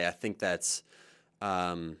today, I think that's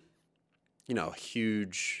a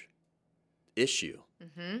huge issue.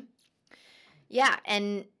 Mm-hmm. Yeah,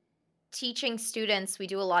 and teaching students, we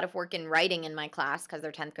do a lot of work in writing in my class because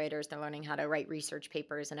they're 10th graders. They're learning how to write research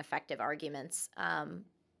papers and effective arguments.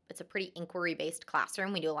 It's a pretty inquiry-based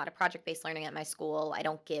classroom. We do a lot of project-based learning at my school. I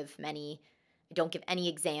don't give any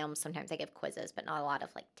exams. Sometimes I give quizzes, but not a lot of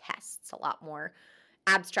tests, a lot more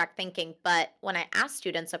abstract thinking. But when I ask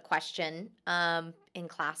students a question in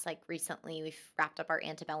class, like recently, we've wrapped up our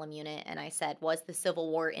antebellum unit, and I said, was the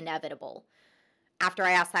Civil War inevitable? After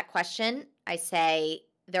I ask that question, I say,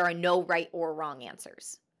 there are no right or wrong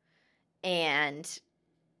answers. And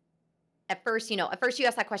at first you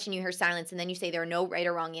ask that question, you hear silence, and then you say there are no right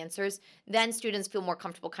or wrong answers. Then students feel more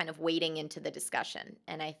comfortable kind of wading into the discussion.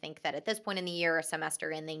 And I think that at this point in the year, a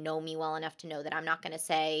semester in, they know me well enough to know that I'm not going to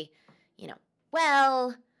say,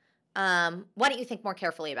 why don't you think more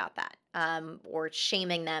carefully about that? Or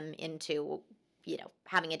shaming them into,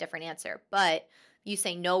 having a different answer. But you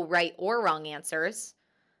say no right or wrong answers,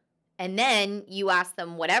 and then you ask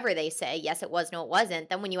them whatever they say, yes, it was, no, it wasn't.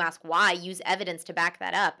 Then when you ask why, use evidence to back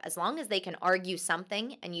that up. As long as they can argue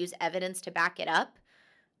something and use evidence to back it up,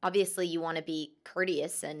 obviously you want to be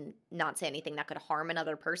courteous and not say anything that could harm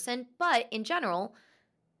another person. But in general,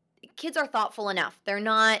 kids are thoughtful enough. They're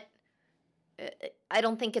not, I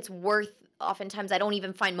don't think it's worth, oftentimes I don't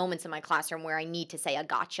even find moments in my classroom where I need to say a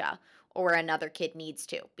gotcha or another kid needs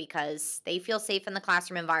to, because they feel safe in the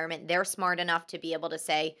classroom environment. They're smart enough to be able to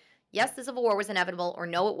say, yes, the Civil War was inevitable, or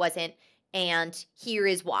no, it wasn't, and here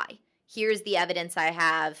is why. Here's the evidence I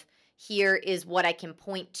have. Here is what I can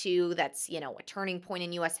point to that's, a turning point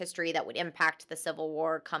in U.S. history that would impact the Civil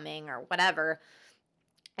War coming or whatever.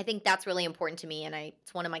 I think that's really important to me, and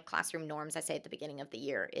it's one of my classroom norms I say at the beginning of the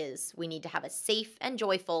year is we need to have a safe and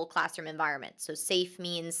joyful classroom environment. So safe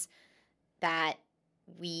means that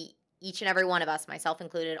each and every one of us, myself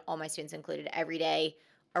included, all my students included, every day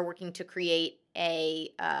are working to create a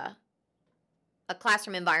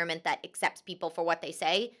classroom environment that accepts people for what they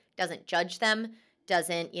say, doesn't judge them,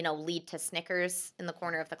 doesn't, lead to snickers in the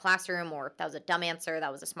corner of the classroom, or if that was a dumb answer,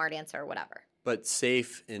 that was a smart answer, or whatever. But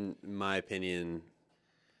safe, in my opinion,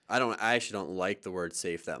 I actually don't like the word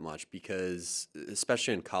safe that much, because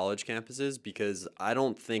especially in college campuses, because I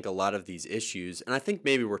don't think a lot of these issues, and I think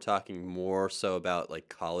maybe we're talking more so about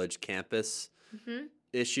college campus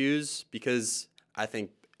issues, because I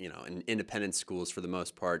think, in independent schools, for the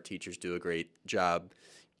most part, teachers do a great job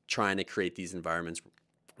trying to create these environments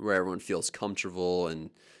where everyone feels comfortable and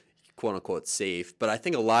quote unquote safe. But I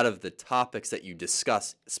think a lot of the topics that you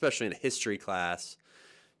discuss, especially in a history class,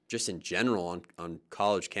 just in general on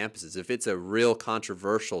college campuses, if it's a real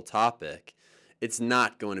controversial topic, it's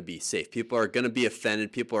not going to be safe. People are going to be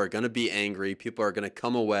offended. People are going to be angry. People are going to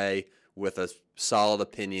come away with a solid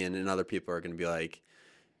opinion, and other people are going to be like,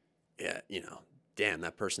 yeah, damn,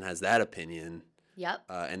 that person has that opinion. Yep.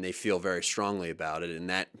 And they feel very strongly about it, and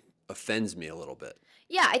that offends me a little bit.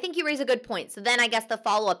 Yeah, I think you raise a good point. So then I guess the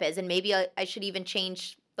follow-up is, and maybe I should even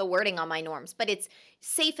change the wording on my norms, but it's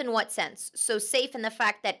safe in what sense? So safe in the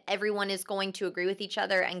fact that everyone is going to agree with each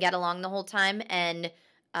other and get along the whole time and,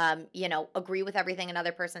 agree with everything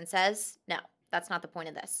another person says? No, that's not the point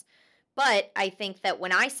of this. But I think that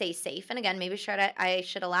when I say safe, and again, maybe I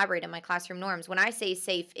should elaborate in my classroom norms. When I say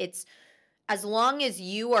safe, it's as long as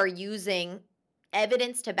you are using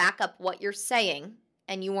evidence to back up what you're saying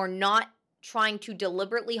and you are not trying to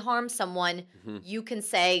deliberately harm someone, you can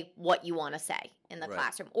say what you want to say in the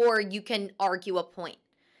classroom, or you can argue a point.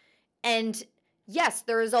 And yes,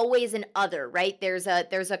 there is always an other, right? There's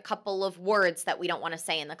a couple of words that we don't want to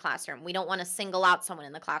say in the classroom. We don't want to single out someone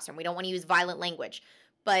in the classroom. We don't want to use violent language.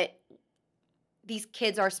 But these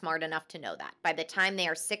kids are smart enough to know that. By the time they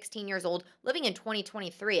are 16 years old, living in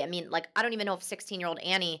 2023, I don't even know if 16-year-old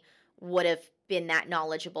Annie would have been that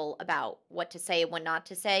knowledgeable about what to say and what not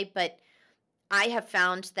to say. But I have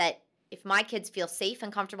found that if my kids feel safe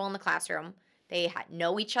and comfortable in the classroom, they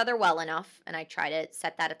know each other well enough, and I try to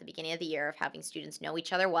set that at the beginning of the year of having students know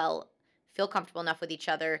each other well, feel comfortable enough with each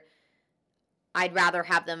other. I'd rather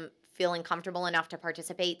have them feeling comfortable enough to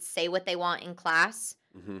participate, say what they want in class.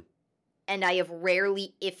 And I have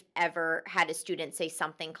rarely, if ever, had a student say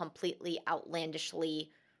something completely outlandishly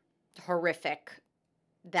horrific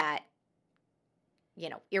that,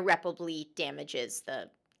 irreparably damages the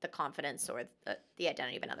confidence or the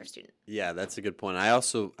identity of another student. Yeah, that's a good point.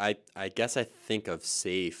 I guess I think of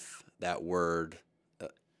safe, that word,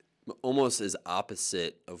 almost is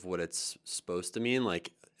opposite of what it's supposed to mean.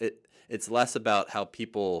 Like it's less about how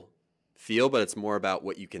people feel, but it's more about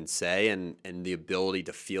what you can say and the ability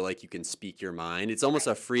to feel like you can speak your mind. It's almost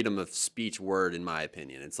a freedom of speech word, in my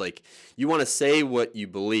opinion. It's like you want to say what you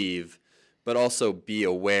believe, but also be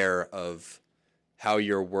aware of how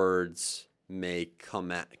your words may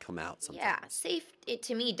come out sometimes. Yeah, safe, it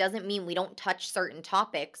to me doesn't mean we don't touch certain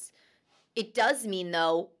topics. It does mean,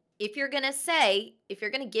 though, if you're going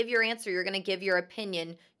to give your answer, you're going to give your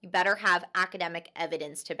opinion, you better have academic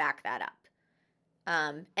evidence to back that up.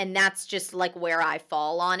 And that's just like where I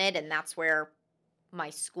fall on it, and that's where my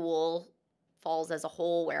school falls as a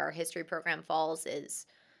whole, where our history program falls, is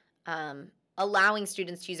allowing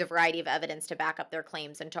students to use a variety of evidence to back up their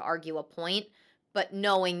claims and to argue a point, but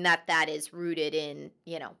knowing that that is rooted in,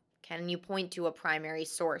 can you point to a primary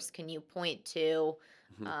source? Can you point to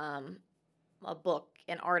a book,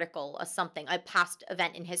 an article, a past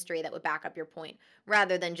event in history that would back up your point,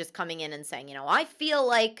 rather than just coming in and saying, I feel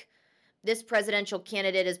like this presidential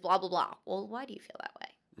candidate is blah, blah, blah. Well, why do you feel that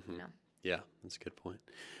way? Yeah, that's a good point.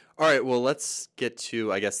 All right, well, let's get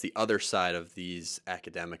to, I guess, the other side of these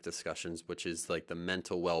academic discussions, which is like the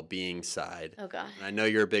mental well-being side. Oh, God. And I know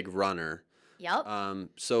you're a big runner. Yep.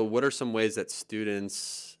 So what are some ways that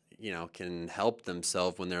students, can help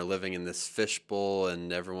themselves when they're living in this fishbowl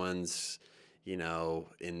and everyone's,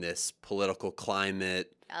 in this political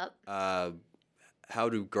climate? Yep. How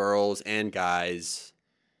do girls and guys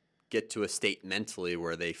get to a state mentally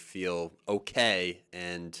where they feel okay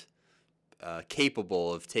and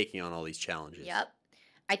capable of taking on all these challenges? Yep.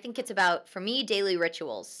 I think it's about, for me, daily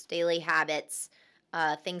rituals, daily habits,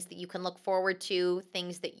 things that you can look forward to,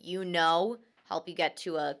 things that help you get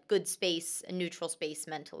to a good space, a neutral space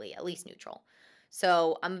mentally, at least neutral.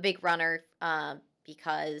 So I'm a big runner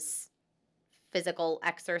because physical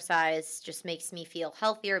exercise just makes me feel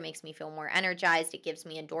healthier, makes me feel more energized, it gives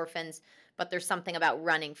me endorphins. But there's something about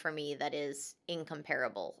running for me that is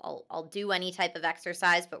incomparable. I'll do any type of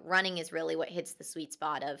exercise, but running is really what hits the sweet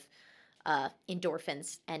spot of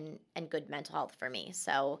endorphins and good mental health for me.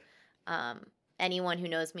 So anyone who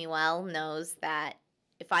knows me well knows that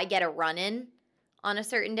if I get a run in on a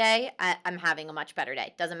certain day, I'm having a much better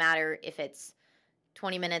day. Doesn't matter if it's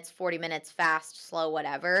 20 minutes, 40 minutes, fast, slow,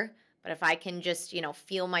 whatever. But if I can just,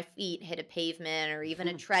 feel my feet hit a pavement or even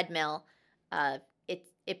a treadmill,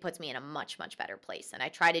 it puts me in a much, much better place. And I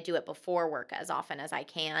try to do it before work as often as I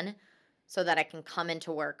can so that I can come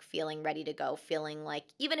into work feeling ready to go, feeling like,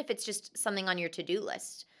 even if it's just something on your to-do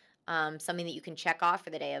list, something that you can check off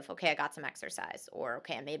for the day of, okay, I got some exercise, or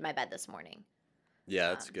okay, I made my bed this morning. Yeah,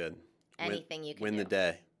 that's good. Anything you can win do. the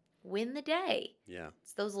day. Win the day. Yeah.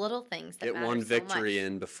 It's those little things that get matter one victory so much.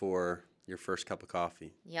 in before your first cup of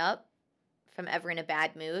coffee. Yep. If I'm ever in a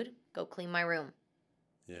bad mood, go clean my room.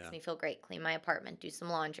 Yeah. Makes me feel great. Clean my apartment. Do some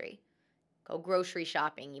laundry. Go grocery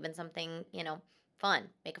shopping. Even something, fun.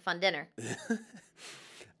 Make a fun dinner.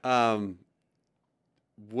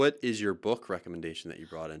 What is your book recommendation that you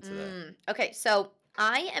brought in today? Okay, so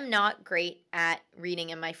I am not great at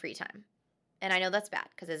reading in my free time. And I know that's bad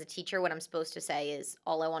because as a teacher, what I'm supposed to say is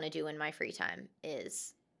all I want to do in my free time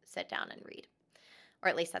is sit down and read. Or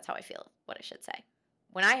at least that's how I feel, what I should say.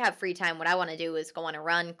 When I have free time, what I want to do is go on a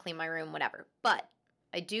run, clean my room, whatever. But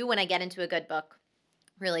I do, when I get into a good book,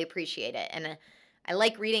 really appreciate it. And I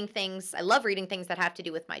like reading things. I love reading things that have to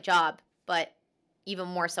do with my job. But even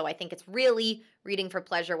more so, I think it's really reading for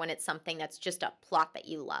pleasure when it's something that's just a plot that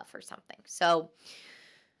you love or something. So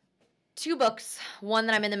 2 books, one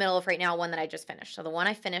that I'm in the middle of right now, one that I just finished. So the one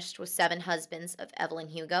I finished was 7 Husbands of Evelyn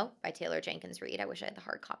Hugo by Taylor Jenkins Reid. I wish I had the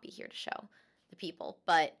hard copy here to show the people.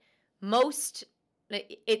 But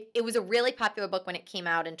it was a really popular book when it came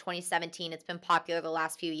out in 2017. It's been popular the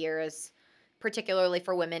last few years, particularly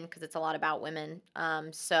for women because it's a lot about women.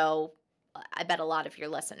 So I bet a lot of your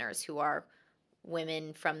listeners who are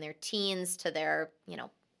women from their teens to their,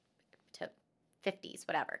 to 50s,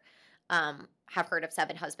 whatever, have heard of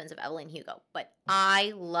 7 Husbands of Evelyn Hugo. But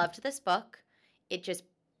I loved this book. It just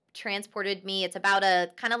transported me. It's about a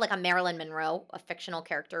kind of like a Marilyn Monroe, a fictional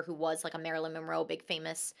character who was like a Marilyn Monroe, big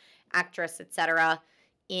famous actress, etc.,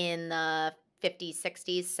 in the 50s,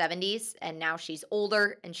 60s, 70s. And now she's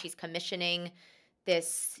older and she's commissioning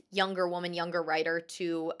this younger writer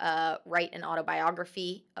to write an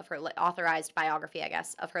autobiography of her, authorized biography, I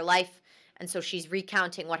guess, of her life. And so she's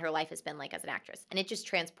recounting what her life has been like as an actress. And it just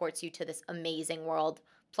transports you to this amazing world.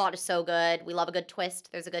 Plot is so good. We love a good twist.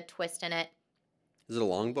 There's a good twist in it. Is it a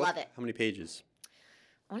long book? Love it. How many pages?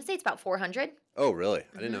 I want to say it's about 400. Oh, really?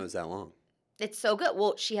 I didn't know it was that long. It's so good.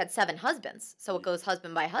 Well, she had 7 husbands, so it goes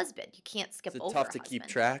husband by husband. You can't skip over a husband. Is it tough to keep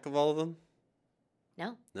track of all of them?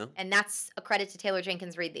 No. No? And that's a credit to Taylor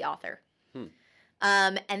Jenkins Reid, the author.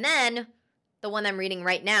 And then the one I'm reading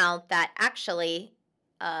right now that actually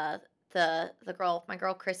my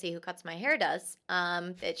girl Chrissy who cuts my hair does,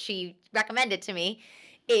 that she recommended to me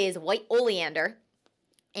is White Oleander.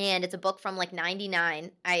 And it's a book from like 99.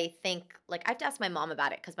 I think, like, I have to ask my mom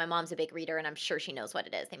about it because my mom's a big reader and I'm sure she knows what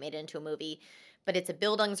it is. They made it into a movie. But it's a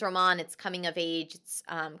Bildungsroman. It's coming of age. It's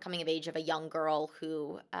coming of age of a young girl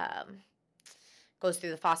who goes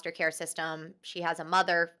through the foster care system. She has a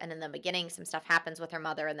mother, and in the beginning, some stuff happens with her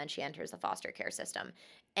mother, and then she enters the foster care system.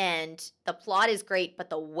 And the plot is great, but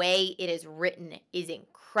the way it is written is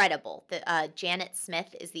incredible. Janet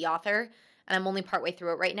Smith is the author, and I'm only partway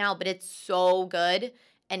through it right now, but it's so good,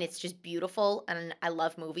 and it's just beautiful, and I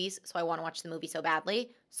love movies, so I want to watch the movie so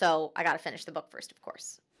badly. So I got to finish the book first, of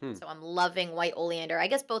course. So I'm loving White Oleander. I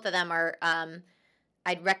guess both of them are,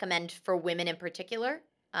 I'd recommend for women in particular.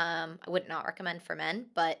 I would not recommend for men,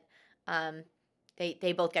 but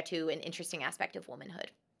they both get to an interesting aspect of womanhood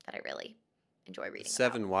that I really enjoy reading.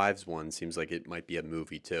 Seven Wives one seems like it might be a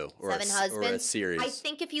movie too, or Seven Husbands, or a series. I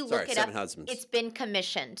think if you look it up, Husbands. It's been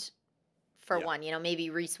commissioned for one. You know, maybe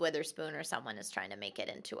Reese Witherspoon or someone is trying to make it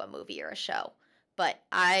into a movie or a show. But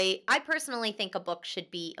I personally think a book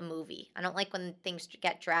should be a movie. I don't like when things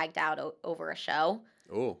get dragged out over a show.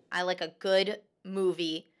 Oh. I like a good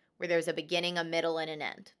movie where there's a beginning, a middle, and an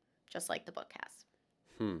end, just like the book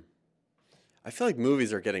has. I feel like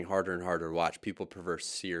movies are getting harder and harder to watch. People prefer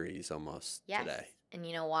series almost today. And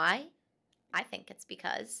you know why? I think it's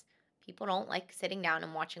because people don't like sitting down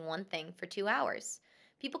and watching one thing for 2 hours.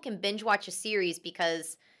 People can binge watch a series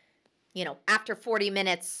because, you know, after 40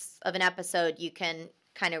 minutes of an episode, you can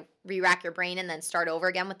kind of re-rack your brain and then start over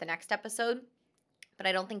again with the next episode. But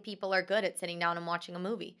I don't think people are good at sitting down and watching a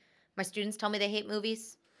movie. My students tell me they hate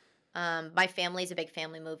movies. My family's a big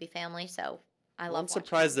movie family, so I love. I'm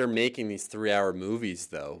surprised they're making these 3-hour movies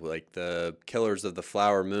though, like the Killers of the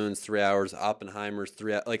Flower Moon's 3 hours, Oppenheimer's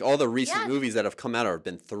 3 hours, like all the recent movies that have come out have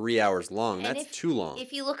been 3 hours long. And that's too long.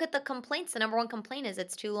 If you look at the complaints, the number one complaint is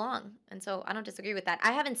it's too long, and so I don't disagree with that.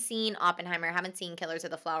 I haven't seen Oppenheimer. I haven't seen Killers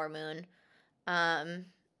of the Flower Moon.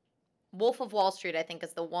 Wolf of Wall Street, I think,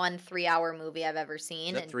 is the one 3-hour movie I've ever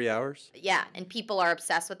seen. Is that 3 hours? Yeah, and people are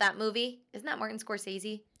obsessed with that movie. Isn't that Martin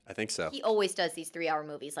Scorsese? I think so. He always does these 3-hour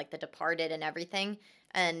movies, like The Departed and everything.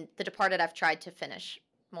 And The Departed I've tried to finish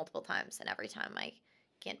multiple times, and every time I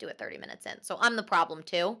can't do it 30 minutes in. So I'm the problem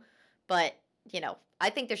too. But, you know, I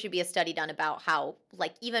think there should be a study done about how,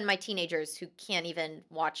 like, even my teenagers who can't even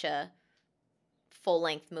watch a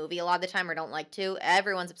full-length movie a lot of the time or don't like to,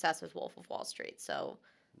 everyone's obsessed with Wolf of Wall Street. So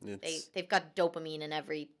they've got dopamine in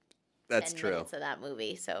every 10 minutes of that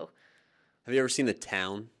movie. So have you ever seen The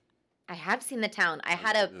Town? I have seen The Town. I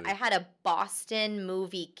had a Boston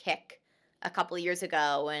movie kick a couple of years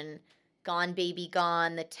ago, and Gone Baby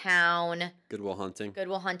Gone, The Town. Good Will Hunting. Good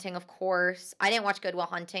Will Hunting, of course. I didn't watch Good Will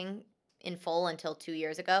Hunting in full until 2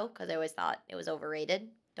 years ago because I always thought it was overrated.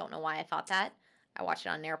 Don't know why I thought that. I watched it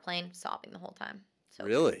on an airplane, sobbing the whole time. So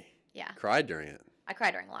really? Yeah. Cried during it? I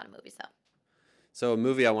cry during a lot of movies, though. So a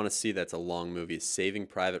movie I want to see that's a long movie is Saving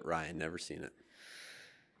Private Ryan. Never seen it.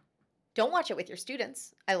 Don't watch it with your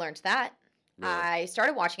students. I learned that. Really? I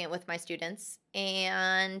started watching it with my students,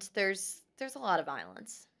 and there's a lot of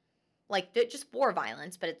violence. Like, just war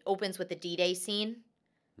violence, but it opens with the D-Day scene.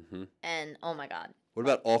 Mm-hmm. And, oh my God. What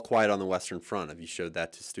about All Quiet on the Western Front? Have you showed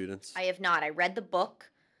that to students? I have not. I read the book.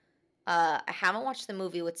 I haven't watched the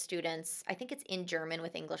movie with students. I think it's in German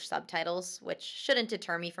with English subtitles, which shouldn't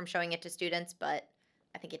deter me from showing it to students, but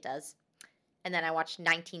I think it does. And then I watched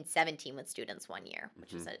 1917 with students one year,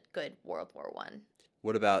 which is a good World War I.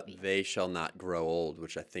 What about They Shall Not Grow Old,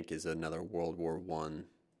 which I think is another World War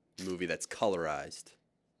I movie that's colorized?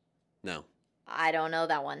 No. I don't know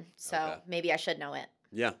that one, so maybe I should know it.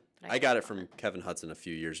 Yeah. I got it from Kevin Hudson a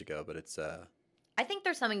few years ago, but it's... I think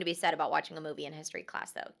there's something to be said about watching a movie in history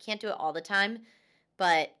class, though. Can't do it all the time,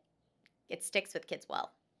 but it sticks with kids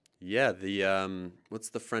well. Yeah, the what's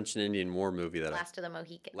the French and Indian War movie that Last of the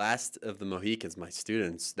Mohicans. Last of the Mohicans, my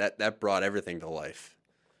students. That brought everything to life.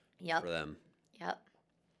 Yep. For them. Yep.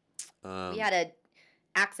 We had a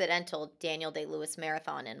accidental Daniel Day-Lewis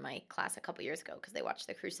marathon in my class a couple years ago because they watched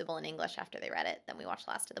The Crucible in English after they read it. Then we watched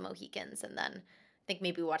Last of the Mohicans, and then I think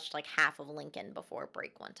maybe we watched like half of Lincoln before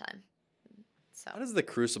break one time. So. How does The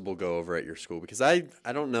Crucible go over at your school? Because I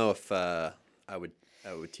don't know if I would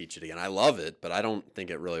teach it again. I love it, but I don't think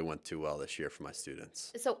it really went too well this year for my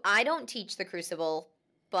students. So I don't teach The Crucible,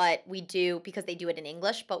 but we do because they do it in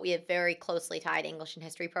English, but we have very closely tied English and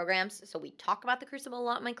history programs. So we talk about The Crucible a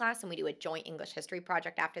lot in my class, and we do a joint English history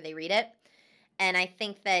project after they read it. And I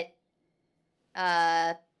think that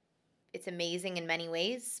Uh, it's amazing in many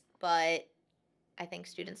ways, but I think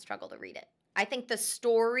students struggle to read it. I think the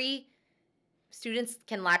story, students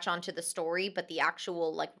can latch onto the story, but the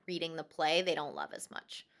actual, like, reading the play, they don't love as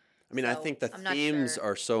much. I mean, I think the themes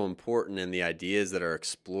are so important and the ideas that are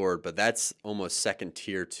explored, but that's almost second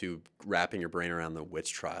tier to wrapping your brain around the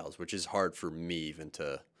witch trials, which is hard for me even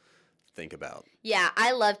to think about. Yeah,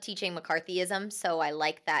 I love teaching McCarthyism, so I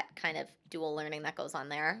like that kind of dual learning that goes on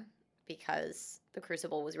there because The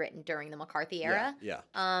Crucible was written during the McCarthy era. Yeah.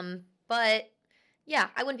 But yeah,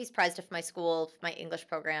 I wouldn't be surprised if my English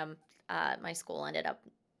program, my school ended up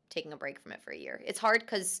taking a break from it for a year. It's hard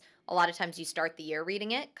because a lot of times you start the year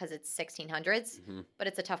reading it because it's 1600s, but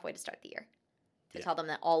it's a tough way to start the year. To tell them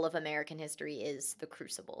that all of American history is The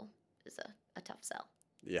Crucible is a tough sell.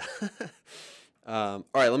 Yeah. All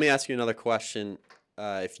right, let me ask you another question.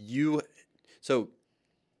 And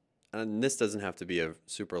this doesn't have to be a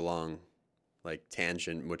super long, like,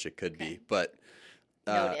 tangent, which it could be, but...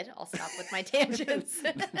 Noted. I'll stop with my tangents.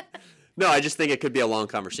 No, I just think it could be a long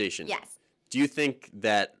conversation. Yes. Do you think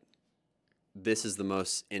that this is the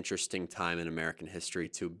most interesting time in American history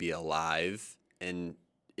to be alive? And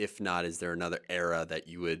if not, is there another era that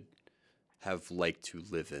you would have liked to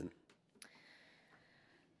live in?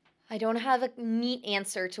 I don't have a neat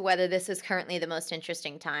answer to whether this is currently the most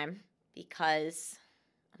interesting time because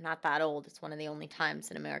I'm not that old. It's one of the only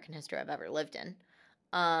times in American history I've ever lived in.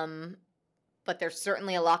 But there's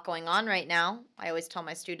certainly a lot going on right now. I always tell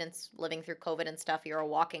my students living through COVID and stuff, you're a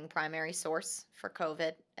walking primary source for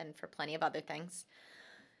COVID and for plenty of other things.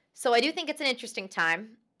 So I do think it's an interesting time.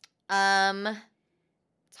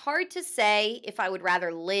 It's hard to say if I would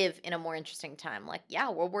rather live in a more interesting time. Like, yeah,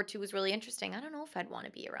 World War II was really interesting. I don't know if I'd want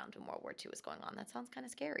to be around when World War II was going on. That sounds kind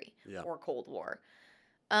of scary. Yeah. Or Cold War.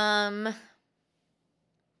 I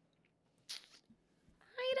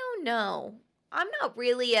don't know. I'm not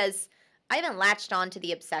really I haven't latched on to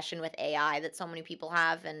the obsession with AI that so many people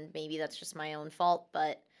have, and maybe that's just my own fault,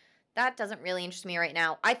 but that doesn't really interest me right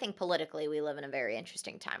now. I think politically we live in a very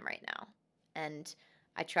interesting time right now. And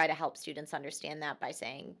I try to help students understand that by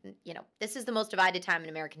saying, this is the most divided time in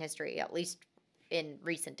American history, at least in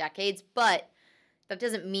recent decades, but that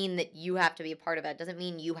doesn't mean that you have to be a part of it. It doesn't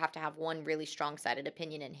mean you have to have one really strong-sided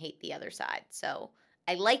opinion and hate the other side. So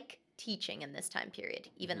I like teaching in this time period.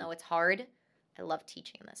 Even though it's hard, I love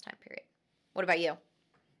teaching in this time period. What about you?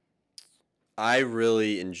 I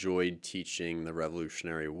really enjoyed teaching the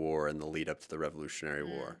Revolutionary War and the lead up to the Revolutionary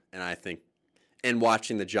War. And I think, and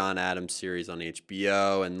watching the John Adams series on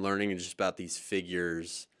HBO and learning just about these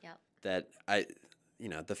figures that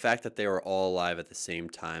the fact that they were all alive at the same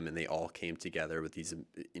time and they all came together with these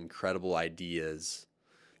incredible ideas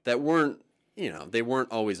that weren't, they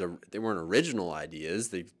weren't original ideas.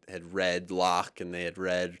 They had read Locke and they had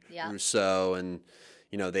read Rousseau and,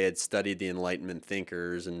 they had studied the Enlightenment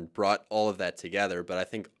thinkers and brought all of that together. But I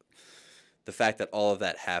think the fact that all of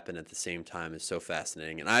that happened at the same time is so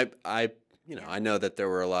fascinating. And I know that there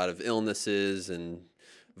were a lot of illnesses and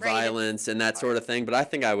violence and that sort of thing, but I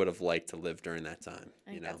think I would have liked to live during that time. I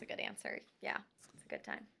think that's a good answer. Yeah, it's a good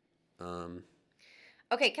time.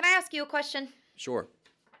 Okay, can I ask you a question? Sure.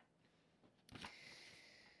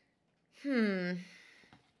 How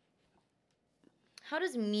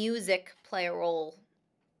does music play a role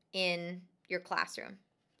in your classroom?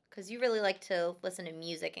 Because you really like to listen to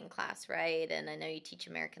music in class, right? And I know you teach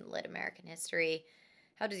American Lit, American history.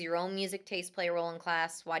 How does your own music taste play a role in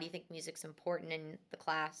class? Why do you think music's important in the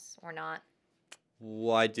class or not?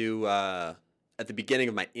 Well, I do at the beginning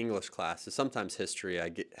of my English classes, sometimes history,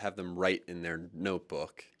 have them write in their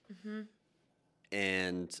notebook.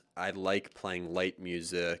 And I like playing light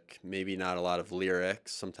music, maybe not a lot of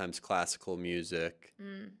lyrics, sometimes classical music.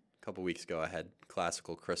 A couple weeks ago, I had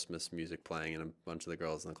classical Christmas music playing, and a bunch of the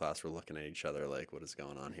girls in the class were looking at each other like, what is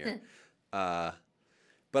going on here?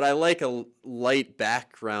 But I like a light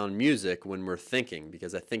background music when we're thinking,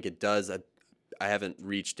 because I think it does. I haven't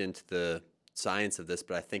reached into the science of this,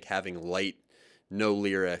 but I think having light, no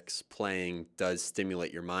lyrics playing does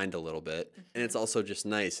stimulate your mind a little bit. And it's also just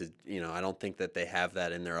nice. I don't think that they have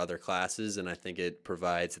that in their other classes, and I think it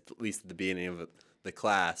provides, at least at the beginning of the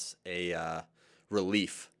class, a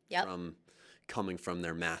relief from coming from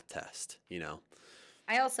their math test,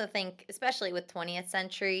 I also think, especially with 20th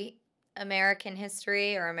century American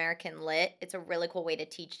history or American Lit, it's a really cool way to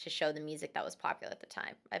teach, to show the music that was popular at the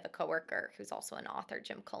time. I have a coworker who's also an author,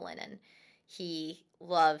 Jim Cullen, and he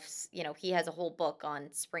loves, he has a whole book on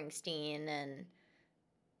Springsteen and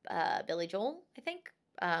Billy Joel, I think.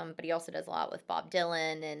 But he also does a lot with Bob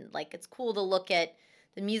Dylan, and it's cool to look at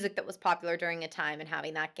the music that was popular during a time and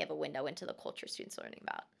having that give a window into the culture students are learning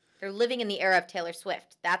about. They're living in the era of Taylor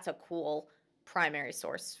Swift. That's a cool primary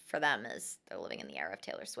source for them, is they're living in the era of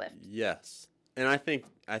Taylor Swift. Yes. And I think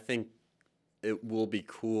it will be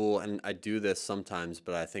cool, and I do this sometimes,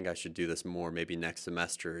 but I think I should do this more maybe next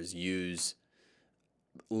semester, is use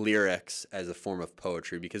lyrics as a form of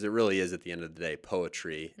poetry, because it really is at the end of the day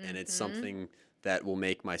poetry, and it's something that will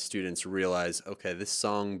make my students realize, okay, this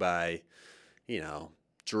song by,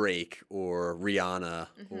 Drake or Rihanna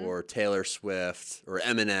or Taylor Swift or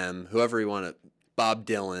Eminem, whoever you want to, Bob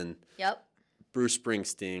Dylan. Yep. Bruce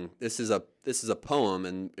Springsteen. This is a poem,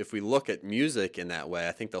 and if we look at music in that way,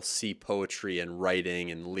 I think they'll see poetry and writing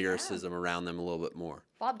and lyricism around them a little bit more.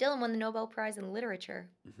 Bob Dylan won the Nobel Prize in Literature.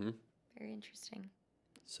 Very interesting.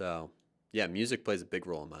 So, yeah, music plays a big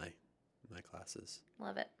role in my classes.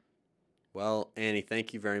 Love it. Well, Annie,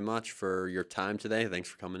 thank you very much for your time today. Thanks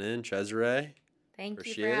for coming in, Cesare. Thank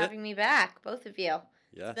you for having me back, both of you.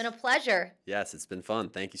 Yes. It's been a pleasure. Yes, it's been fun.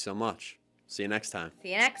 Thank you so much. See you next time.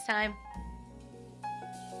 See you next time.